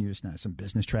plane, you're just not some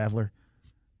business traveler.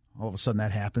 All of a sudden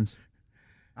that happens.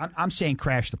 I'm saying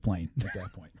crash the plane at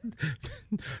that point.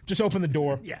 Just open the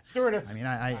door. Yeah. Stewardess.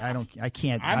 I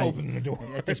can't. I'm opening the door.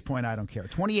 At this point, I don't care.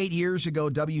 28 years ago,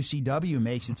 WCW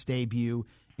makes its debut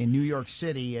in New York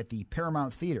City at the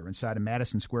Paramount Theater inside of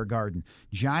Madison Square Garden.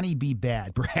 Johnny B.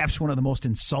 Bad, perhaps one of the most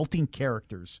insulting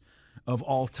characters of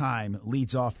all time,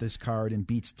 leads off this card and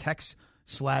beats Tex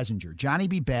Slazenger. Johnny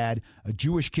B. Bad, a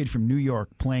Jewish kid from New York,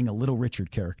 playing a Little Richard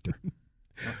character.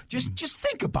 Just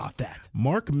think about that.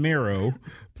 Mark Mero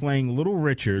playing Little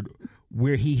Richard,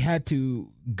 where he had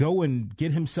to go and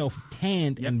get himself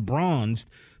tanned and bronzed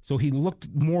so he looked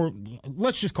more,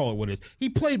 let's just call it what it is. He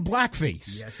played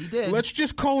blackface. Yes, he did. Let's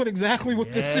just call it exactly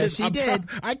what this is. Yes, he did.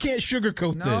 I can't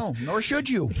sugarcoat this. No, nor should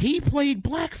you. He played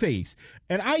blackface.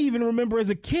 And I even remember as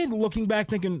a kid looking back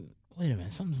thinking, wait a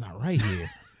minute, something's not right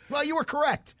here. Well, you were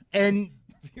correct. And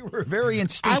you were very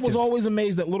instinctive. I was always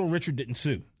amazed that Little Richard didn't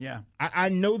sue. Yeah. I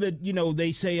know that,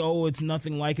 they say, oh, it's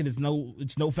nothing like it. It's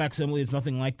no facsimile. It's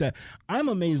nothing like that. I'm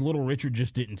amazed Little Richard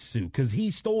just didn't sue, because he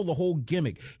stole the whole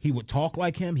gimmick. He would talk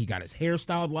like him. He got his hair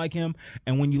styled like him.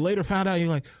 And when you later found out, you're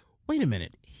like, wait a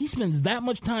minute. He spends that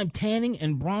much time tanning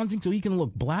and bronzing so he can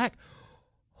look black?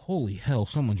 Holy hell,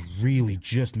 someone's really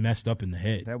just messed up in the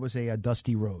head. That was a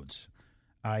Dusty Rhodes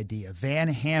idea. Van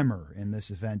Hammer in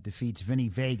this event defeats Vinny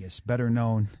Vegas, better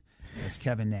known as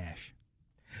Kevin Nash.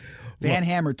 Van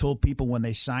Hammer told people when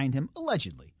they signed him,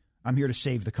 allegedly, I'm here to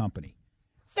save the company.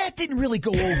 That didn't really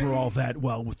go over all that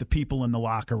well with the people in the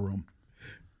locker room.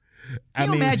 Can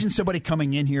you imagine somebody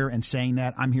coming in here and saying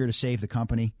that, I'm here to save the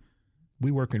company? We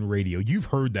work in radio. You've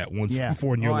heard that once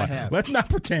before in your life. I have. Let's not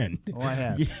pretend. Oh, I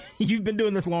have. You've been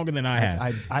doing this longer than I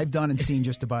have. I've done and seen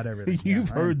just about everything. You've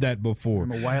heard that before.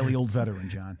 I'm a wily old veteran,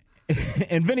 John.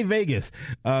 And Vinny Vegas,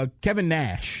 Kevin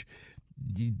Nash,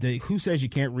 who says you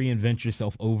can't reinvent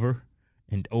yourself over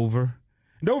and over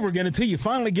and over again until you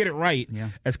finally get it right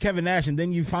as Kevin Nash, and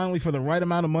then you finally, for the right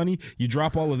amount of money, you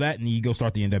drop all of that and you go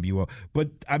start the NWO. But,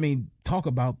 talk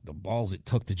about the balls it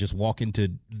took to just walk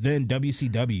into then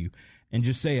WCW and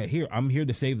just say, I'm here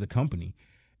to save the company.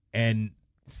 And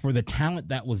for the talent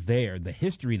that was there, the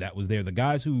history that was there, the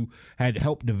guys who had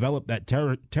helped develop that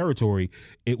territory,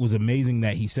 it was amazing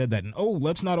that he said that. And,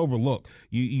 let's not overlook,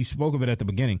 you spoke of it at the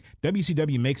beginning,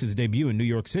 WCW makes its debut in New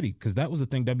York City, because that was the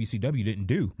thing WCW didn't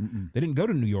do. They didn't go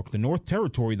to New York. The North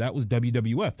Territory, that was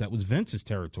WWF. That was Vince's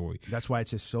territory. That's why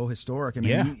it's just so historic.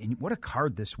 And what a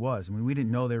card this was. We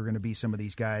didn't know there were going to be some of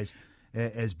these guys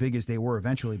as big as they were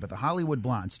eventually. But the Hollywood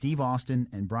Blondes, Steve Austin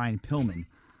and Brian Pillman,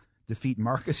 defeat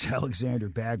Marcus Alexander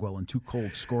Bagwell and Too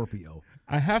Cold Scorpio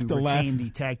to retain the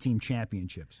tag team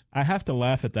championships. I have to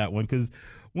laugh at that one, because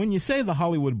when you say the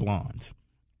Hollywood Blondes,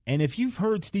 and if you've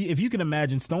heard if you can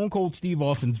imagine Stone Cold Steve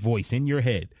Austin's voice in your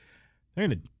head,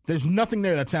 there's nothing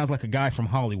there that sounds like a guy from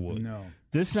Hollywood. No.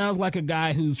 This sounds like a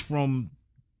guy who's from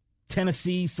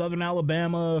Tennessee, Southern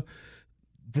Alabama,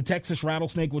 the Texas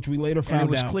Rattlesnake, which we later found out. And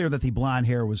it was clear that the blonde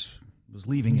hair was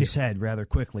leaving his head rather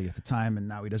quickly at the time, and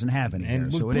now he doesn't have any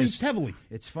hair. So it is heavily.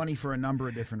 It's funny for a number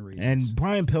of different reasons. And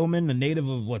Brian Pillman, a native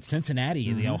of Cincinnati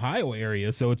in the Ohio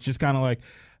area, so it's just kind of like,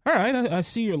 all right, I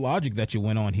see your logic that you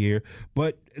went on here,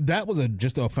 but that was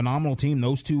just a phenomenal team.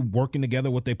 Those two working together,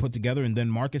 what they put together, and then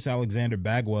Marcus Alexander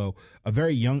Bagwell, a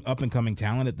very young up and coming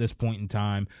talent at this point in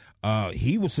time.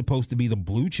 He was supposed to be the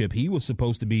blue chip. He was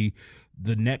supposed to be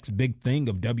the next big thing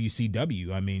of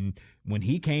WCW. When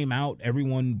he came out,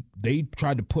 they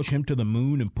tried to push him to the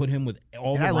moon and put him with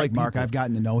all the right people. I like Mark. I've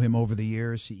gotten to know him over the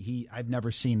years. I've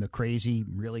never seen the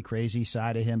really crazy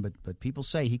side of him, but people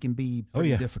say he can be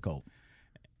pretty difficult.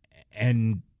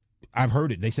 And I've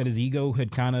heard it. They said his ego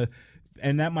had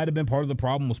and that might have been part of the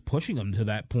problem, was pushing him to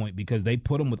that point, because they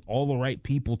put him with all the right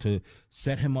people to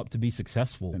set him up to be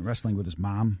successful. And wrestling with his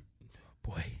mom.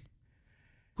 Boy.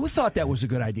 Who thought that was a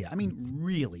good idea? I mean,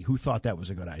 really, who thought that was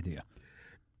a good idea?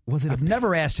 I've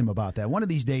never asked him about that. One of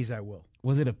these days I will.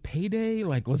 Was it a payday?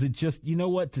 Like, was it just, you know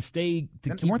what, to keep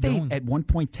weren't going? They at one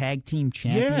point tag team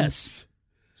champions? Yes.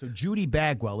 So Judy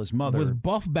Bagwell, his mother. With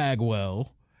Buff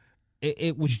Bagwell,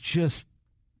 it was just,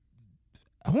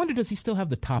 I wonder, does he still have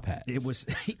the top hats? It was,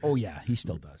 oh yeah, he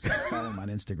still does. Follow him on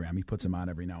Instagram. He puts them on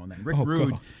every now and then. Rick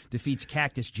Rude defeats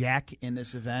Cactus Jack in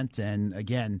this event. And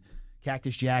again,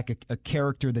 Cactus Jack, a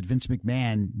character that Vince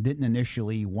McMahon didn't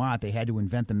initially want. They had to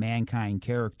invent the Mankind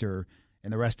character,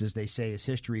 and the rest, as they say, is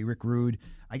history. Rick Rude,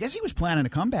 I guess he was planning a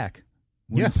comeback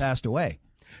when he passed away.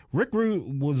 Rick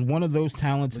Rude was one of those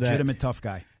talents legitimate tough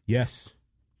guy. Yes.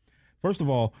 First of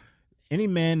all, any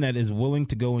man that is willing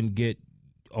to go and get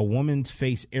a woman's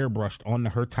face airbrushed onto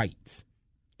her tights,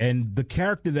 and the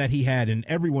character that he had, and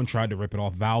everyone tried to rip it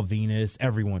off, Val Venus,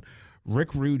 everyone.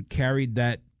 Rick Rude carried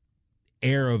that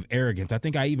air of arrogance. I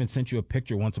think I even sent you a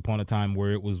picture once upon a time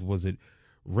where it was it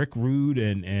Rick Rude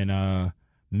and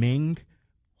Ming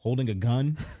holding a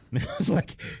gun? It's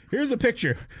like, here's a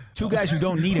picture. Two guys who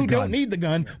don't need a gun. Who don't need the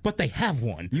gun, but they have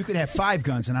one. You could have 5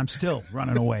 guns, and I'm still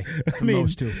running away from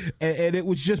those two. And it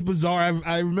was just bizarre.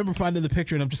 I remember finding the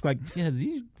picture, and I'm just like, yeah,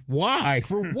 why?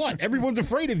 For what? Everyone's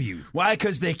afraid of you. Why?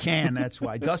 Because they can. That's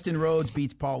why. Dustin Rhodes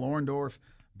beats Paul Orndorff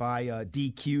by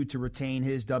DQ to retain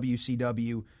his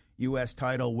WCW U.S.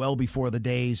 title well before the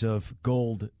days of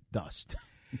Gold Dust.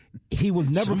 He was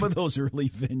never. Some of those early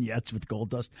vignettes with Gold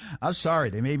Dust, I'm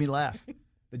sorry, they made me laugh.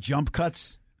 The jump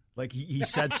cuts, like he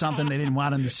said something they didn't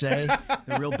want him to say.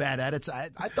 The real bad edits. I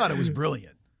thought it was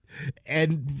brilliant.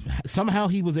 And somehow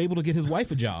he was able to get his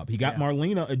wife a job. He got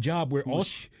Marlena a job where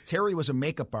Terry was a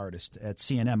makeup artist at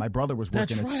CNN. My brother was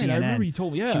working at CNN. I remember you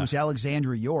told me. Yeah. She was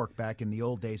Alexandra York back in the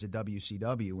old days at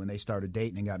WCW when they started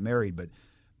dating and got married. But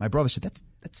my brother said,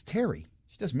 that's Terry.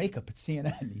 She does makeup at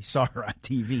CNN. He saw her on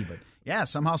TV. But yeah,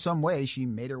 somehow, some way, she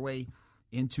made her way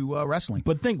into wrestling.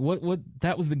 But think, what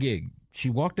that was the gig. She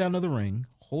walked down to the ring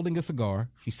holding a cigar.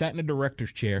 She sat in a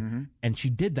director's chair, and she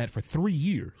did that for 3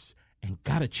 years and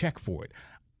got a check for it.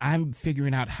 I'm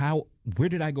figuring out where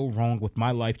did I go wrong with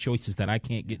my life choices that I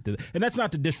can't get to. And that's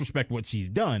not to disrespect what she's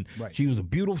done. Right. She's a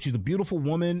beautiful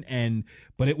woman,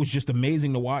 but it was just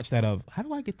amazing to watch that how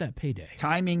do I get that payday?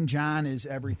 Timing, John, is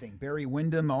everything. Barry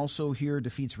Windham also here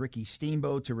defeats Ricky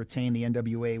Steamboat to retain the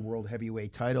NWA World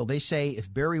Heavyweight title. They say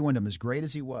if Barry Windham, as great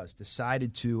as he was,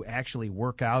 decided to actually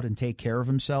work out and take care of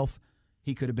himself,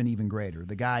 he could have been even greater.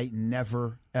 The guy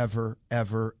never, ever,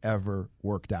 ever, ever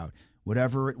worked out.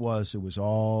 Whatever it was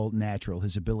all natural,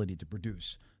 his ability to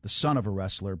produce. The son of a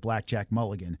wrestler, Blackjack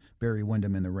Mulligan, Barry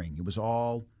Windham in the ring. It was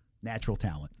all natural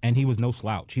talent. And he was no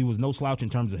slouch. He was no slouch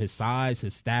in terms of his size,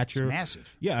 his stature. He's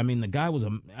massive. Yeah, I mean, the guy was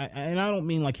and I don't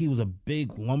mean like he was a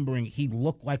big, lumbering, he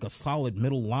looked like a solid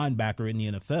middle linebacker in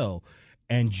the NFL.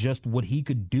 And just what he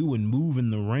could do and move in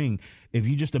the ring. If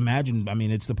you just imagine, I mean,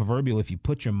 it's the proverbial, if you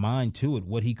put your mind to it,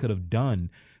 what he could have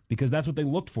done. Because that's what they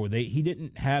looked for. He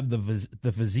didn't have the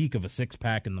physique of a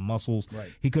six-pack and the muscles. Right.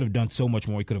 He could have done so much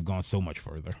more. He could have gone so much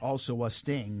further. Also,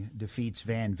 Sting defeats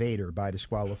Van Vader by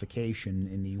disqualification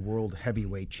in the World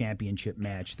Heavyweight Championship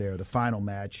match there. The final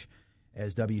match,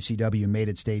 as WCW made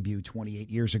its debut 28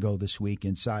 years ago this week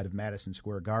inside of Madison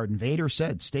Square Garden. Vader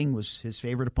said Sting was his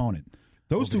favorite opponent.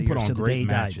 Those two put on great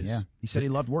matches. Yeah, he said he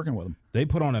loved working with him. They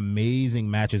put on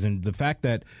amazing matches. And the fact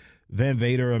that Van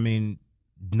Vader, I mean,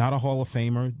 not a Hall of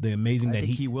Famer. The amazing I that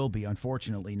think he will be.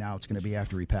 Unfortunately, now it's going to be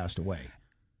after he passed away.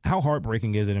 How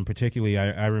heartbreaking is it? And particularly,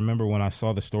 I remember when I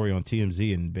saw the story on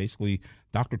TMZ, and basically,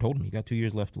 doctor told him he got 2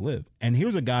 years left to live. And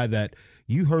here's a guy that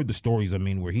you heard the stories. I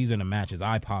mean, where he's in a match, his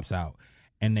eye pops out,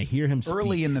 and they hear him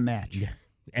early speak. In the match,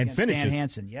 and finishes. Stan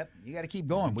Hansen. Yep, you got to keep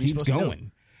going. What are you Keeps supposed going. to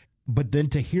do? But then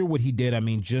to hear what he did, I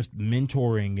mean, just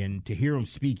mentoring and to hear him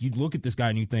speak, you'd look at this guy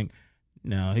and you think,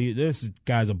 no, this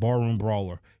guy's a barroom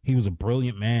brawler. He was a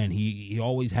brilliant man. He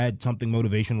always had something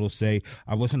motivational to say.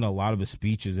 I've listened to a lot of his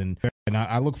speeches, and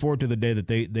I look forward to the day that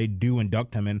they do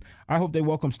induct him. And I hope they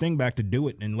welcome Sting back to do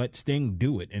it and let Sting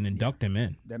do it and induct him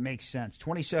in. That makes sense.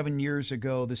 27 years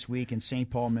ago this week in St.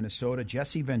 Paul, Minnesota,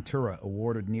 Jesse Ventura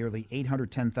awarded nearly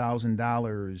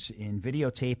 $810,000 in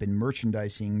videotape and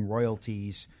merchandising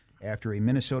royalties after a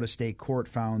Minnesota state court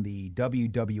found the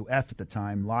WWF at the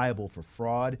time liable for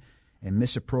fraud and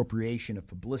misappropriation of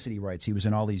publicity rights. He was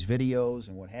in all these videos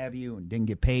and what have you and didn't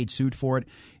get paid, sued for it,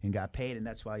 and got paid, and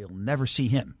that's why you'll never see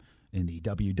him in the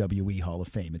WWE Hall of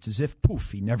Fame. It's as if,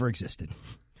 poof, he never existed.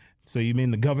 So you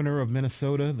mean the governor of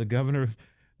Minnesota, the governor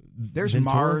There's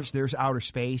Ventura? Mars, there's outer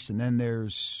space, and then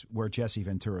there's where Jesse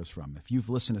Ventura's from. If you've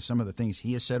listened to some of the things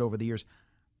he has said over the years,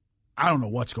 I don't know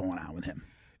what's going on with him.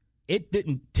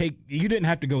 you didn't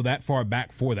have to go that far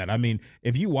back for that. I mean,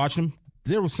 if you watch him,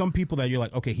 there were some people that you're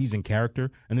like, okay, he's in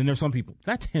character. And then there's some people,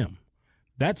 that's him.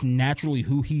 That's naturally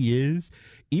who he is.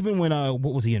 Even when,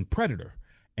 what was he in Predator?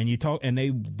 And they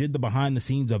did the behind the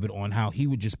scenes of it on how he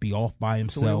would just be off by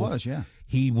himself. That's the way it was, yeah.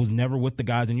 He was never with the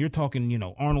guys. And you're talking,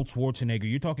 Arnold Schwarzenegger.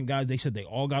 You're talking guys, they said they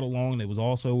all got along. There was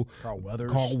also Carl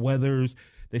Weathers.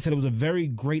 They said it was a very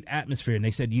great atmosphere. And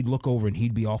they said you'd look over and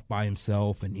he'd be off by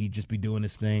himself and he'd just be doing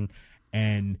his thing.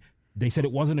 And they said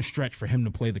it wasn't a stretch for him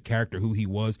to play the character who he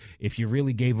was. If you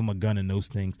really gave him a gun and those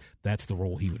things, that's the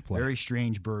role he would play. Very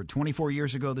strange bird. 24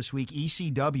 years ago this week,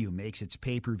 ECW makes its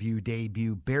pay-per-view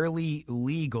debut. Barely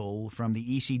legal from the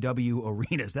ECW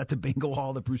arena. Is that the bingo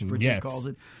hall that Bruce Pritchard calls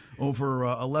it? Over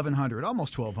 1,100,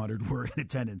 almost 1,200 were in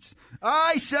attendance.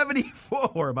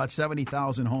 I-74, about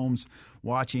 70,000 homes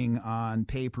watching on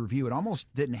pay-per-view. It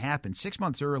almost didn't happen. 6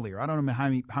 months earlier, I don't know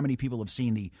how many people have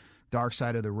seen the Dark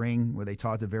Side of the Ring, where they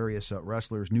taught the various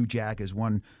wrestlers. New Jack is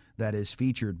one that is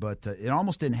featured, but it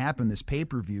almost didn't happen this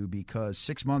pay-per-view because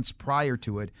 6 months prior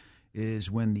to it is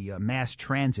when the mass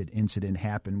transit incident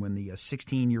happened, when the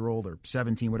 16-year-old or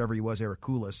 17, whatever he was, Eric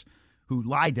Koulis, who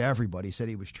lied to everybody, said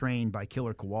he was trained by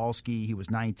Killer Kowalski, he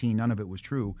was 19, none of it was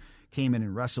true, came in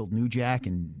and wrestled New Jack,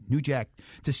 and New Jack,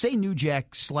 to say New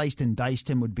Jack sliced and diced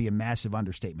him would be a massive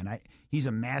understatement. He's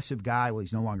a massive guy. Well,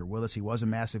 he's no longer with us. He was a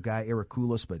massive guy, Eric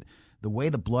Koulis, but the way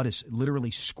the blood is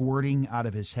literally squirting out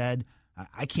of his head,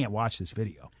 I can't watch this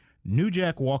video. New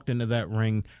Jack walked into that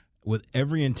ring with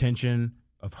every intention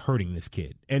of hurting this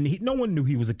kid. And no one knew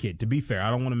he was a kid, to be fair. I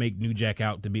don't want to make New Jack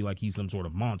out to be like he's some sort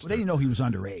of monster. Well, they didn't know he was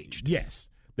underage. Yes.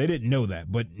 They didn't know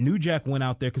that. But New Jack went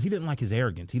out there because he didn't like his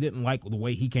arrogance. He didn't like the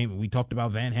way he came. We talked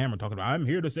about Van Hammer, talking about, I'm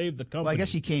here to save the company. Well, I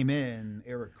guess he came in,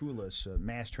 Eric Koulis,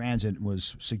 mass transit,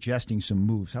 was suggesting some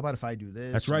moves. How about if I do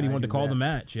this? That's right. He wanted to call the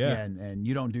match, yeah. And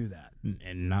you don't do that.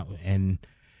 And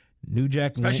New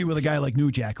Jack, especially with a guy like New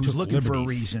Jack, who's looking for a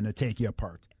reason to take you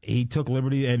apart. He took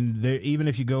liberty, and even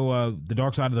if you go the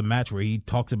dark side of the match where he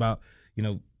talks about,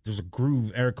 there's a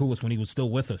groove, Eric Koulis, when he was still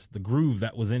with us, the groove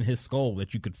that was in his skull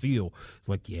that you could feel. It's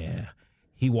like, yeah,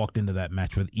 he walked into that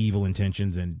match with evil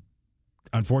intentions, and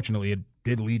unfortunately it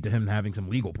did lead to him having some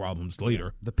legal problems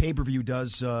later. The pay-per-view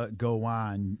does go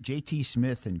on. J.T.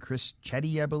 Smith and Chris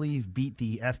Chetty, I believe, beat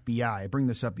the FBI. I bring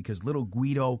this up because Little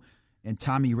Guido and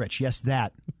Tommy Rich, yes,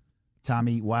 that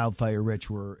Tommy Wildfire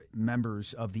Rich, were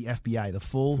members of the FBI, the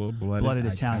full-blooded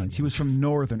Italians. He was from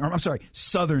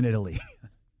Southern Italy.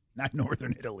 Not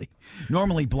Northern Italy.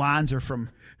 Normally blondes are from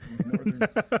Northern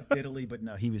Italy, but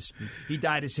no, he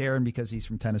dyed his hair, and because he's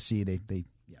from Tennessee, they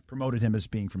promoted him as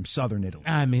being from Southern Italy.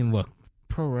 I mean, look,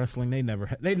 pro wrestling, they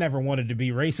never wanted to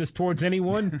be racist towards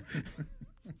anyone.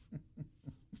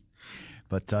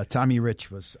 But Tommy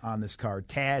Rich was on this card.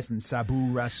 Taz and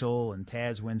Sabu wrestle, and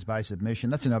Taz wins by submission.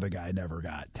 That's another guy I never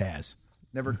got. Taz.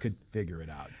 Never could figure it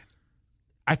out.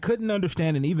 I couldn't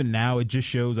understand, and even now it just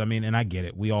shows, and I get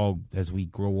it. We all, as we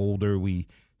grow older, we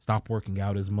stop working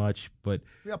out as much, but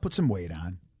we all put some weight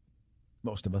on.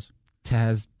 Most of us.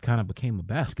 Taz kind of became a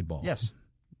basketball. Yes.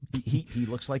 He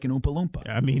looks like an Oompa Loompa.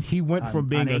 I mean, he went from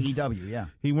being AEW, yeah.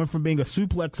 He went from being a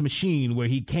suplex machine where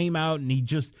he came out and he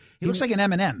looks like an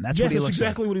Eminem. That's what he looks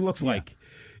exactly what he looks like.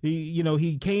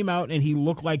 He came out and he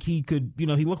looked like he could, he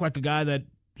looked like a guy that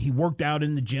he worked out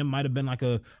in the gym, might have been like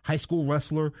a high school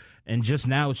wrestler, and just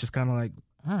now it's just kind of like,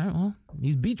 all right, well,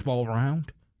 he's beach ball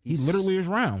round. He literally is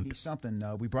round. He's something.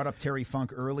 We brought up Terry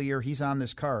Funk earlier. He's on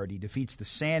this card. He defeats the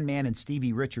Sandman and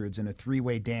Stevie Richards in a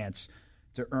three-way dance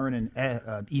to earn an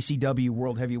ECW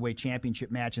World Heavyweight Championship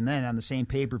match. And then on the same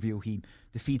pay-per-view, he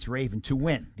defeats Raven to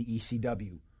win the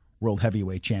ECW World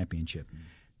Heavyweight Championship.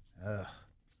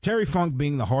 Terry Funk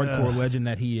being the hardcore legend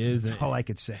that he is. That's all I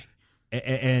could say.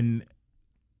 And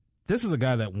this is a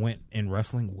guy that went in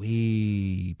wrestling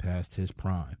way past his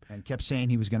prime. And kept saying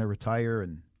he was going to retire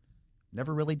and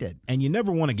never really did. And you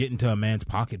never want to get into a man's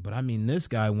pocket, but this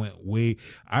guy went way.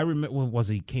 I remember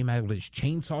he came out with his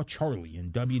Chainsaw Charlie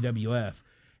in WWF,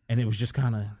 and it was just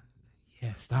kind of,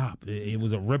 stop. It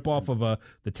was a ripoff of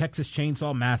the Texas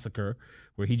Chainsaw Massacre,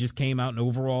 where he just came out in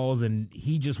overalls, and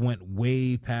he just went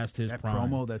way past his prime.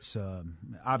 That promo, that's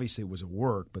obviously it was a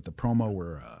work, but the promo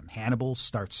where Hannibal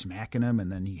starts smacking him,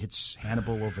 and then he hits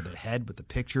Hannibal over the head with the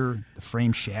picture, the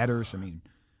frame shatters.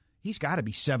 He's got to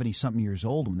be 70-something years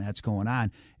old when that's going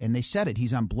on. And they said it.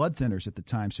 He's on blood thinners at the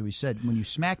time. So he said, when you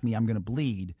smack me, I'm going to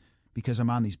bleed because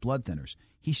I'm on these blood thinners.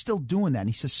 He's still doing that. And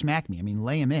he says, smack me.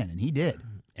 Lay him in. And he did.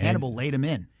 And Hannibal laid him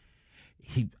in.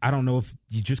 I don't know if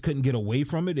you just couldn't get away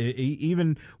from it.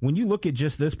 Even when you look at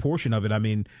just this portion of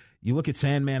it, you look at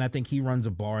Sandman, I think he runs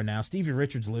a bar now. Stevie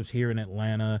Richards lives here in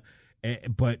Atlanta.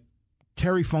 But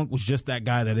Terry Funk was just that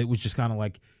guy that it was just kind of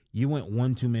like you went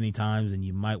one too many times and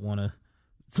you might want to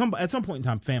at some point in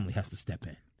time family has to step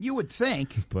in. You would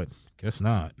think. But guess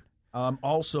not.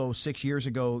 Also, 6 years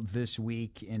ago this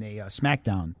week in a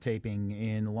SmackDown taping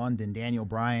in London, Daniel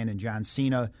Bryan and John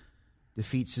Cena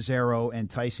defeat Cesaro and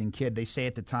Tyson Kidd. They say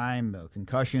at the time a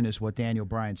concussion is what Daniel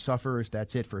Bryan suffers.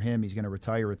 That's it for him. He's going to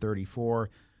retire at 34.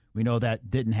 We know that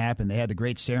didn't happen. They had the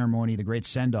great ceremony, the great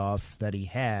send-off that he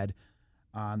had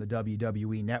on the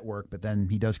WWE Network, but then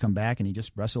he does come back and he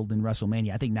just wrestled in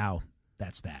WrestleMania. I think now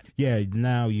that's that. Yeah,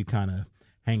 now you kind of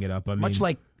hang it up. I mean, much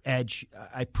like Edge,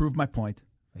 I proved my point.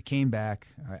 I came back.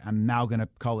 I'm now going to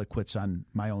call it quits on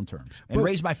my own terms and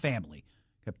raise my family.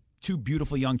 Got 2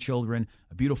 beautiful young children,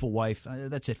 a beautiful wife.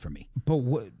 That's it for me. But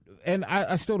and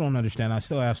I still don't understand. I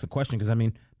still ask the question because, I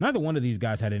mean, neither one of these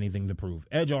guys had anything to prove.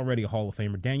 Edge already a Hall of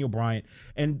Famer. Daniel Bryan.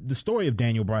 And the story of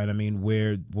Daniel Bryan, I mean,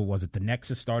 what was it? The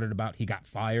Nexus started about. He got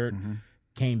fired,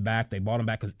 came back. They brought him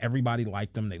back because everybody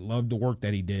liked him. They loved the work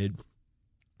that he did.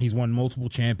 He's won multiple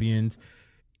champions.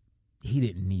 He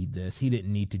didn't need this. He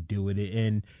didn't need to do it.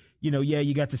 And,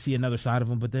 you got to see another side of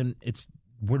him, but then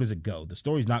where does it go? The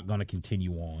story's not going to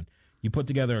continue on. You put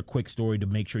together a quick story to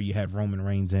make sure you had Roman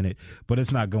Reigns in it, but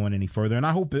it's not going any further. And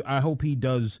I hope he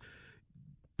does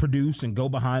produce and go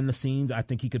behind the scenes. I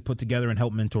think he could put together and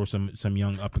help mentor some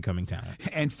young up-and-coming talent.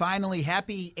 And finally,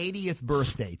 happy 80th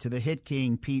birthday to the Hit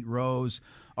King, Pete Rose,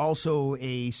 also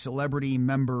a celebrity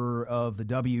member of the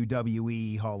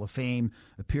WWE Hall of Fame,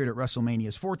 appeared at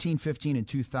WrestleManias 14, 15, and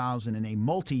 2000 in a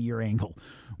multi-year angle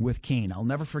with Kane. I'll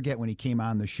never forget when he came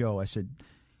on the show. I said,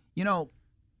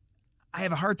 I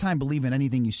have a hard time believing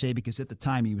anything you say because at the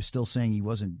time he was still saying he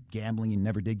wasn't gambling and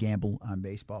never did gamble on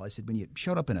baseball. I said, when you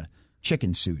showed up in a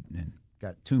chicken suit and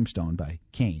got tombstoned by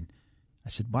Kane, I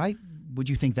said, why would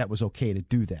you think that was okay to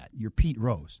do that? You're Pete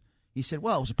Rose. He said,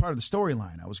 well, it was a part of the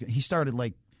storyline. He started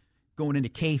like going into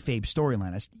kayfabe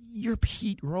storyline. I said, you're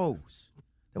Pete Rose.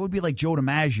 That would be like Joe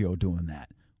DiMaggio doing that.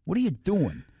 What are you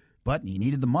doing? But he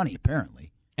needed the money,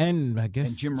 apparently. And I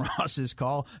guess Jim Ross's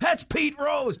call, that's Pete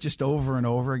Rose, just over and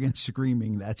over again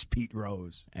screaming, that's Pete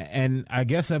Rose. And I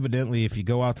guess evidently if you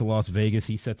go out to Las Vegas,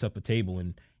 he sets up a table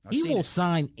and he will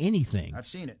sign anything. I've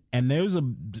seen it. And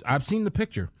I've seen the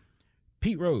picture.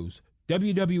 Pete Rose,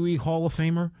 WWE Hall of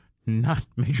Famer, not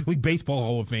Major League Baseball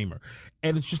Hall of Famer.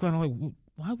 And it's just like,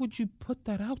 why would you put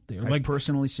that out there? I've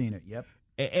personally seen it, yep.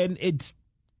 And it's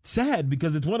sad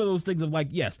because it's one of those things of like,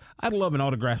 yes, I'd love an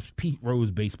autographed Pete Rose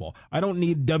baseball. I don't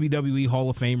need WWE Hall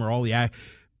of Fame or all the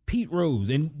Pete Rose.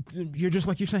 And you're just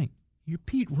like you're saying, you're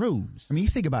Pete Rose. I mean, you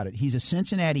think about it. He's a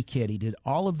Cincinnati kid. He did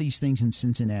all of these things in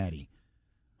Cincinnati.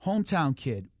 Hometown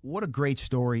kid. What a great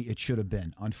story it should have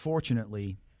been.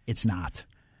 Unfortunately, it's not.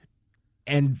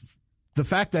 And the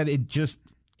fact that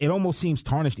it almost seems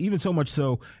tarnished, even so much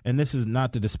so, and this is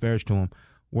not to disparage to him,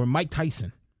 where Mike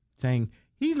Tyson saying,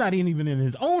 he's not even in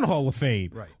his own Hall of Fame.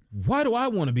 Right. Why do I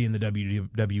want to be in the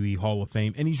WWE Hall of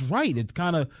Fame? And he's right. It's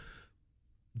kind of,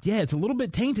 it's a little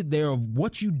bit tainted there of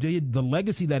what you did, the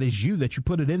legacy that is you, that you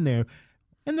put it in there.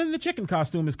 And then the chicken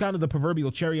costume is kind of the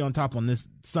proverbial cherry on top on this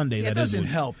Sunday. It doesn't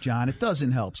help, John. It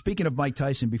doesn't help. Speaking of Mike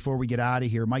Tyson, before we get out of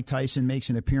here, Mike Tyson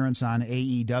makes an appearance on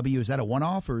AEW. Is that a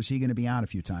one-off, or is he going to be on a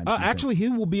few times? Actually, he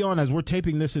will be on. As we're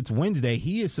taping this, it's Wednesday.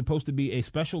 He is supposed to be a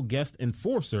special guest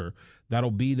enforcer that'll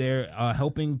be there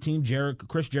helping Team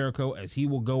Chris Jericho as he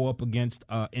will go up against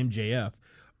MJF.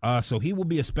 So he will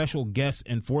be a special guest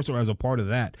enforcer as a part of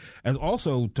that. As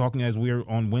also talking as we're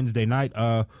on Wednesday night,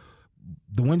 I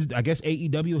guess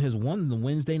AEW has won the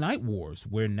Wednesday Night Wars,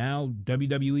 where now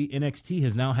WWE NXT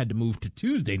has now had to move to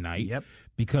Tuesday night. Yep.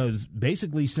 Because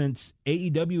basically since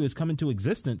AEW has come into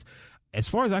existence, as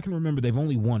far as I can remember, they've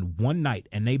only won one night,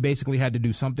 and they basically had to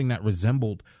do something that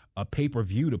resembled a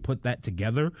pay-per-view to put that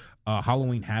together,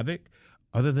 Halloween Havoc.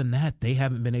 Other than that, they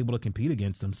haven't been able to compete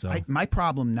against them. So my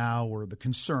problem now, or the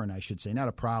concern, I should say, not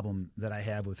a problem that I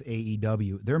have with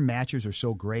AEW, their matches are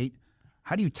so great.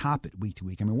 How do you top it week to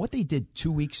week? I mean, what they did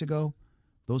 2 weeks ago,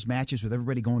 those matches with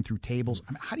everybody going through tables,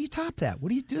 I mean, how do you top that? What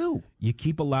do you do? You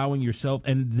keep allowing yourself,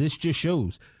 and this just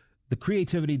shows the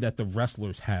creativity that the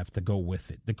wrestlers have to go with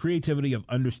it, the creativity of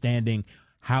understanding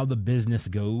how the business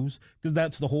goes, because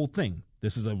that's the whole thing.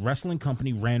 This is a wrestling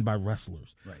company ran by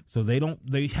wrestlers. Right. So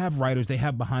they have writers, they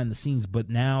have behind the scenes, but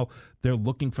now they're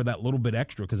looking for that little bit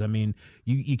extra. Because, I mean,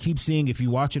 you keep seeing, if you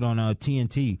watch it on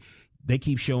TNT, they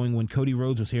keep showing when Cody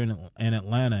Rhodes was here in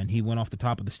Atlanta and he went off the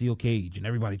top of the steel cage and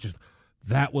everybody just,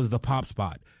 that was the pop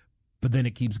spot. But then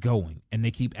it keeps going and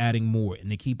they keep adding more and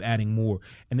they keep adding more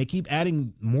and they keep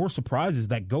adding more surprises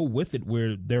that go with it,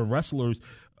 where their wrestlers,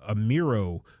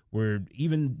 Miro, where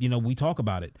even, we talk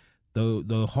about it.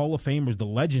 the Hall of Famers, the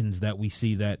legends that we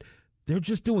see, that they're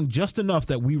just doing just enough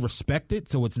that we respect it,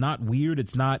 so it's not weird,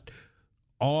 it's not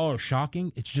awe or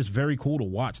shocking. It's just very cool to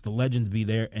watch the legends be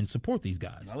there and support these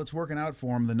guys. Well, it's working out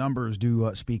for them. The numbers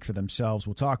do speak for themselves.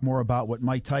 We'll talk more about what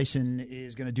Mike Tyson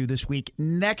is going to do this week,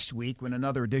 next week, when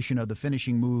another edition of The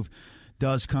Finishing Move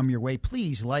does come your way.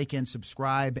 Please like and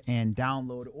subscribe and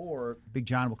download, or Big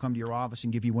John will come to your office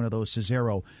and give you one of those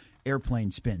Cesaro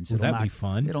airplane spins. That'd be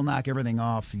fun. It'll knock everything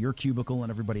off your cubicle and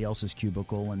everybody else's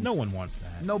cubicle. And no one wants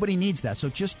that. Nobody needs that. So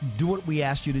just do what we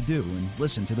asked you to do and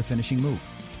listen to The Finishing Move.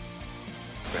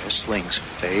 Wrestling's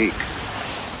fake.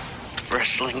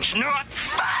 Wrestling's not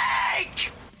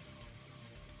fake!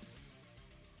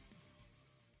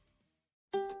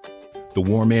 The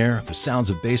warm air, the sounds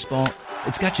of baseball,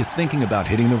 it's got you thinking about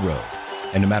hitting the road.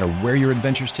 And no matter where your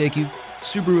adventures take you,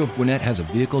 Subaru of Gwinnett has a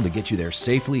vehicle to get you there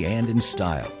safely and in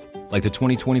style. Like the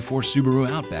 2024 Subaru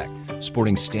Outback,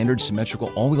 sporting standard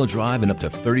symmetrical all-wheel drive and up to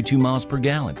 32 miles per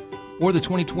gallon. Or the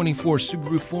 2024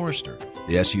 Subaru Forester,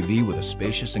 the SUV with a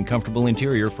spacious and comfortable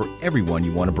interior for everyone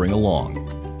you want to bring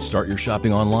along. Start your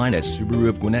shopping online at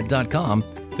SubaruofGwinnett.com,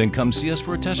 then come see us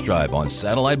for a test drive on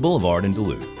Satellite Boulevard in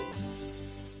Duluth.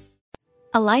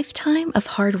 A lifetime of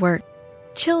hard work,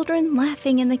 children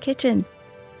laughing in the kitchen,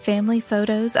 family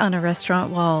photos on a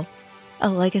restaurant wall, a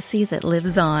legacy that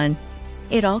lives on.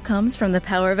 It all comes from the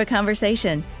power of a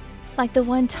conversation. Like the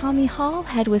one Tommy Hall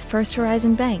had with First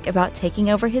Horizon Bank about taking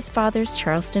over his father's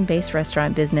Charleston-based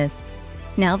restaurant business.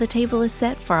 Now the table is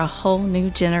set for a whole new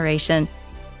generation.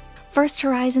 First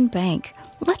Horizon Bank.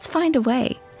 Let's find a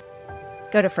way.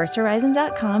 Go to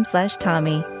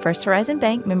firsthorizon.com/Tommy. First Horizon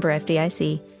Bank, member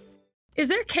FDIC. Is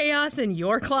there chaos in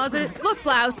your closet? Look,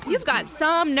 Blouse, you've got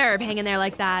some nerve hanging there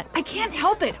like that. I can't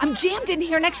help it. I'm jammed in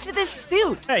here next to this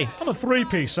suit. Hey, I'm a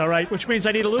three-piece, all right, which means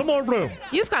I need a little more room.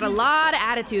 You've got a lot of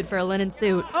attitude for a linen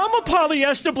suit. I'm a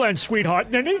polyester blend, sweetheart,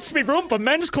 and there needs to be room for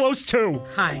men's clothes, too.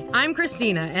 Hi, I'm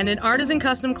Christina, and at Artisan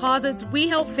Custom Closets, we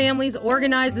help families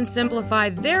organize and simplify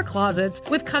their closets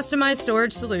with customized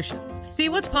storage solutions. See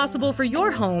what's possible for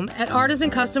your home at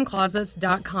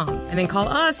artisancustomclosets.com, and then call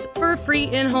us for a free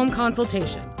in-home consultation.